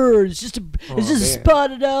stupid bird. It's just a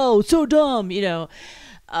spotted owl. So dumb, you know.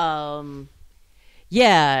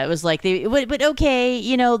 Yeah, it was like but okay,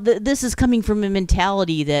 you know, this is coming from a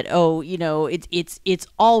mentality that, oh, you know, it's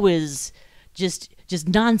always just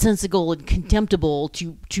nonsensical and contemptible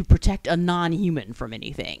to protect a non-human from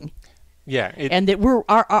anything. Yeah, and that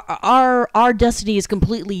our destiny is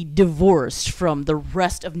completely divorced from the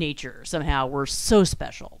rest of nature. Somehow we're so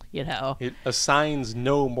special, you know. It assigns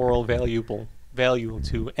no moral value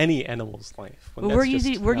to any animal's life. Well, where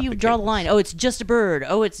do you draw the line? Oh, it's just a bird.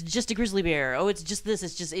 Oh, it's just a grizzly bear. Oh, it's just this.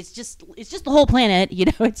 It's just the whole planet. You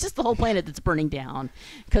know, it's just the whole planet that's burning down.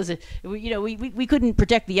 Because we couldn't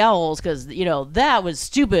protect the owls because, you know, that was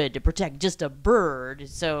stupid to protect just a bird.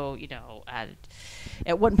 So, you know,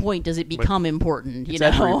 at what point does it become important? It's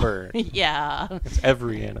every bird. Yeah, it's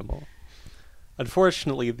every animal.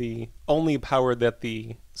 Unfortunately, the only power that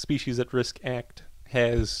the Species at Risk Act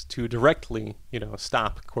has to directly,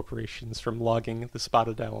 stop corporations from logging the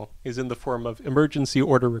spotted owl is in the form of emergency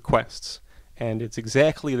order requests, and it's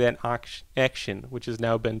exactly that action which has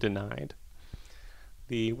now been denied.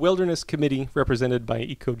 The Wilderness Committee, represented by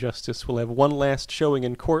Eco-Justice, will have one last showing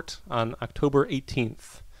in court on October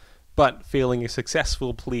 18th, but failing a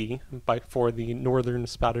successful plea for the northern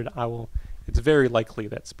spotted owl, it's very likely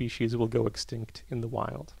that species will go extinct in the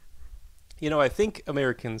wild. I think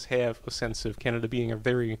Americans have a sense of Canada being a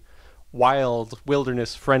very wild,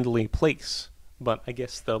 wilderness-friendly place, but I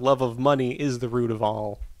guess the love of money is the root of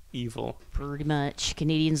all evil. Pretty much.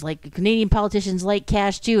 Canadian politicians like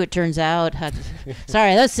cash, too, it turns out.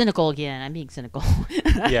 Sorry, that's cynical again. I'm being cynical.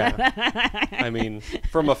 Yeah. I mean,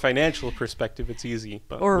 from a financial perspective, it's easy.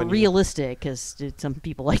 But or realistic, as some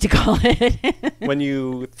people like to call it. When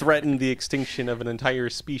you threaten the extinction of an entire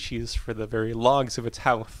species for the very logs of its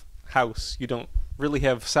house, you don't really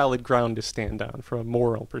have solid ground to stand on from a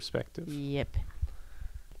moral perspective. Yep.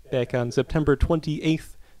 Back on September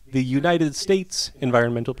 28th, the United States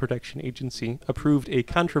Environmental Protection Agency approved a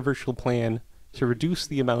controversial plan to reduce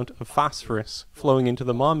the amount of phosphorus flowing into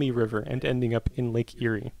the Maumee River and ending up in Lake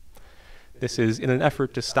Erie. This is in an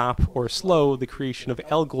effort to stop or slow the creation of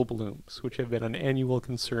algal blooms, which have been an annual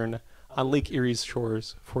concern on Lake Erie's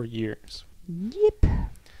shores for years. Yep.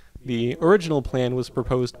 The original plan was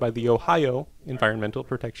proposed by the Ohio Environmental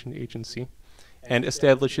Protection Agency and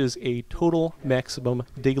establishes a total maximum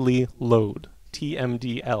daily load,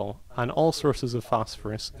 TMDL, on all sources of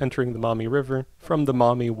phosphorus entering the Maumee River from the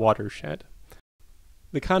Maumee watershed.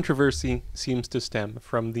 The controversy seems to stem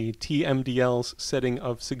from the TMDL's setting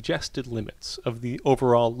of suggested limits of the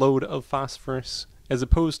overall load of phosphorus, as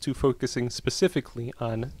opposed to focusing specifically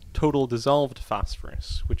on total dissolved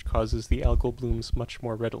phosphorus, which causes the algal blooms much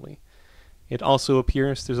more readily. It also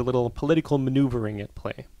appears there's a little political maneuvering at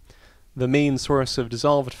play. The main source of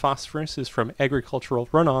dissolved phosphorus is from agricultural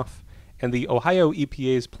runoff, and the Ohio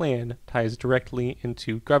EPA's plan ties directly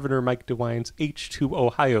into Governor Mike DeWine's H2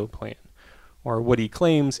 Ohio plan, or what he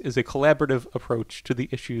claims is a collaborative approach to the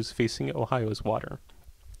issues facing Ohio's water.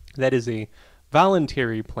 That is a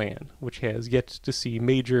voluntary plan, which has yet to see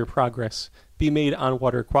major progress be made on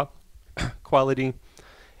water quality,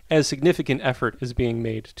 as significant effort is being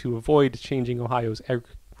made to avoid changing Ohio's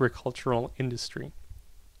agricultural industry.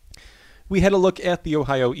 We had a look at the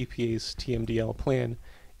Ohio EPA's TMDL plan,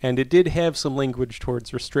 and it did have some language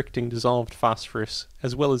towards restricting dissolved phosphorus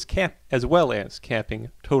as well as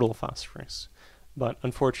capping total phosphorus. But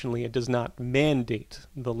unfortunately, it does not mandate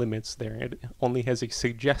the limits there. It only has a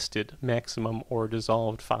suggested maximum or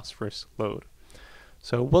dissolved phosphorus load.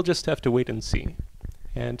 So we'll just have to wait and see.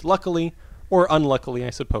 And luckily, or unluckily I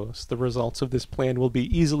suppose, the results of this plan will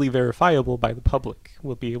be easily verifiable by the public.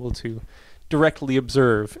 We'll be able to directly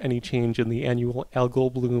observe any change in the annual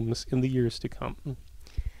algal blooms in the years to come.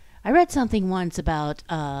 I read something once about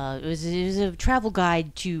it was a travel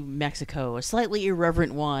guide to Mexico, a slightly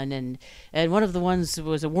irreverent one, and one of the ones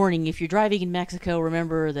was a warning: if you're driving in Mexico,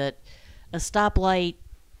 remember that a stoplight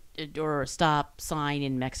or a stop sign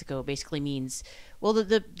in Mexico basically means, well,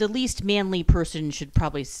 the least manly person should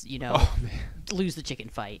probably lose the chicken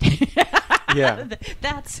fight. Yeah.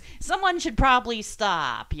 That's someone should probably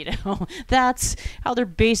stop, That's how they're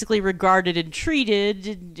basically regarded and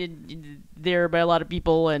treated there by a lot of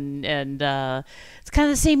people, and it's kind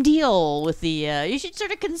of the same deal with the you should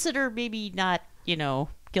sort of consider maybe not,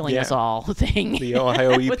 killing us all thing. The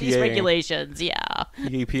Ohio EPA. With these regulations, yeah.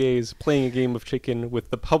 The EPA is playing a game of chicken with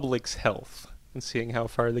the public's health and seeing how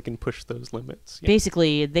far they can push those limits. Yeah.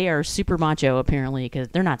 Basically, they are super macho, apparently, because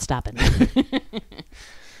they're not stopping.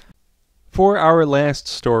 For our last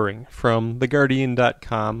story from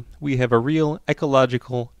theguardian.com, we have a real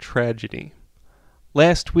ecological tragedy.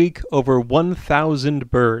 Last week, over 1,000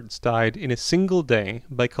 birds died in a single day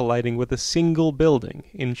by colliding with a single building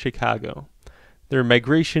in Chicago. Their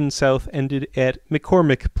migration south ended at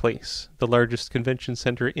McCormick Place, the largest convention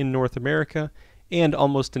center in North America, and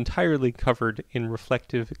almost entirely covered in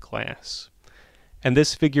reflective glass. And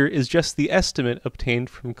this figure is just the estimate obtained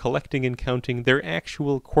from collecting and counting their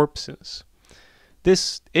actual corpses.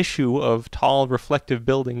 This issue of tall reflective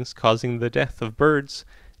buildings causing the death of birds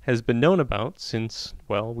has been known about since,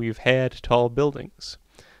 well, we've had tall buildings.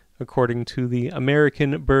 According to the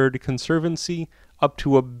American Bird Conservancy, up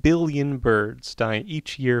to 1 billion birds die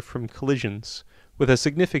each year from collisions, with a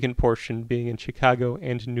significant portion being in Chicago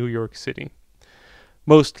and New York City.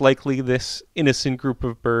 Most likely, this innocent group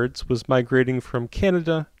of birds was migrating from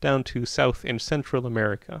Canada down to South and Central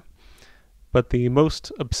America. But the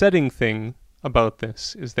most upsetting thing about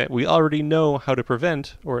this is that we already know how to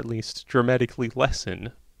prevent, or at least dramatically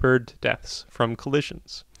lessen, bird deaths from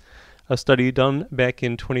collisions. A study done back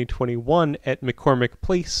in 2021 at McCormick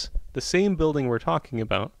Place, the same building we're talking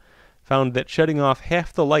about, found that shutting off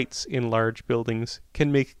half the lights in large buildings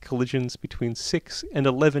can make collisions between 6 and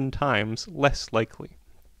 11 times less likely.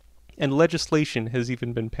 And legislation has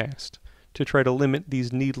even been passed to try to limit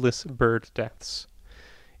these needless bird deaths.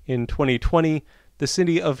 In 2020, the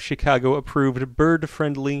city of Chicago approved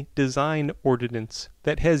bird-friendly design ordinance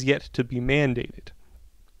that has yet to be mandated.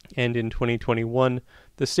 And in 2021,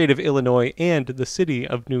 the state of Illinois and the city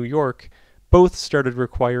of New York both started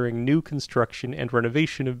requiring new construction and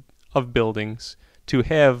renovation of buildings to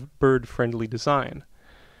have bird-friendly design.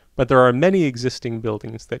 But there are many existing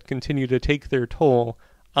buildings that continue to take their toll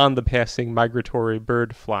on the passing migratory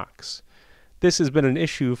bird flocks. This has been an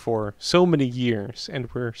issue for so many years, and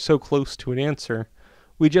we're so close to an answer.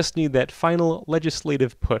 We just need that final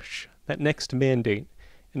legislative push, that next mandate,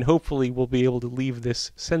 and hopefully we'll be able to leave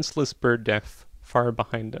this senseless bird death far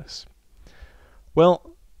behind us.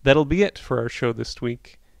 Well, that'll be it for our show this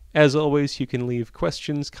week. As always, you can leave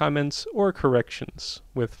questions, comments, or corrections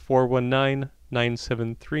with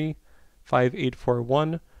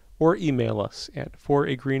 419-973-5841 or email us at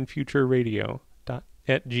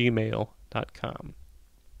foragreenfutureradio@gmail.com.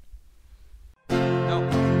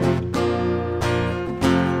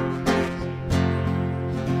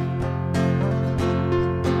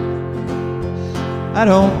 I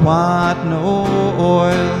don't want no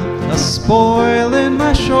oil spoiling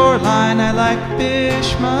my shoreline. I like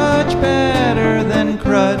fish much better than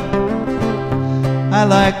crud. I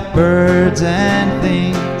like birds and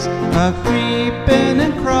things creeping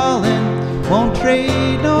and crawling. Won't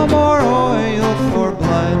trade no more oil for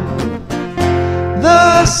blood.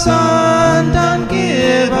 The sun done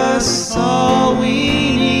give us all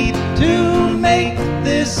we need to make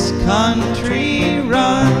this country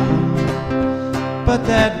run. But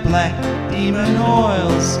that black demon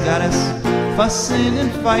oil's got us fussing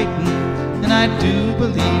and fighting, and I do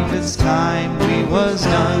believe it's time we was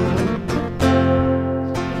done.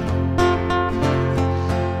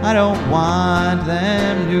 I don't want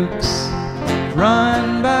them nukes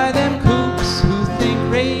run by them kooks who think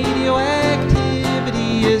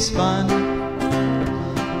radioactivity is fun.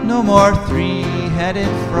 No more three-headed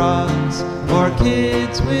frogs or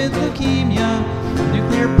kids with leukemia.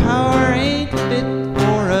 Nuclear power ain't fit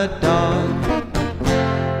for a dog.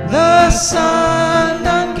 The sun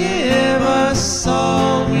done give us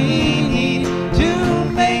all we need to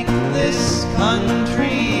make this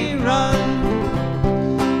country run.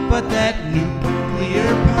 But that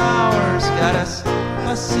nuclear power's got us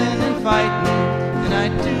fussing and fighting, and I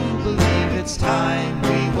do believe it's time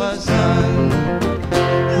we was done.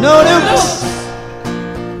 No nukes.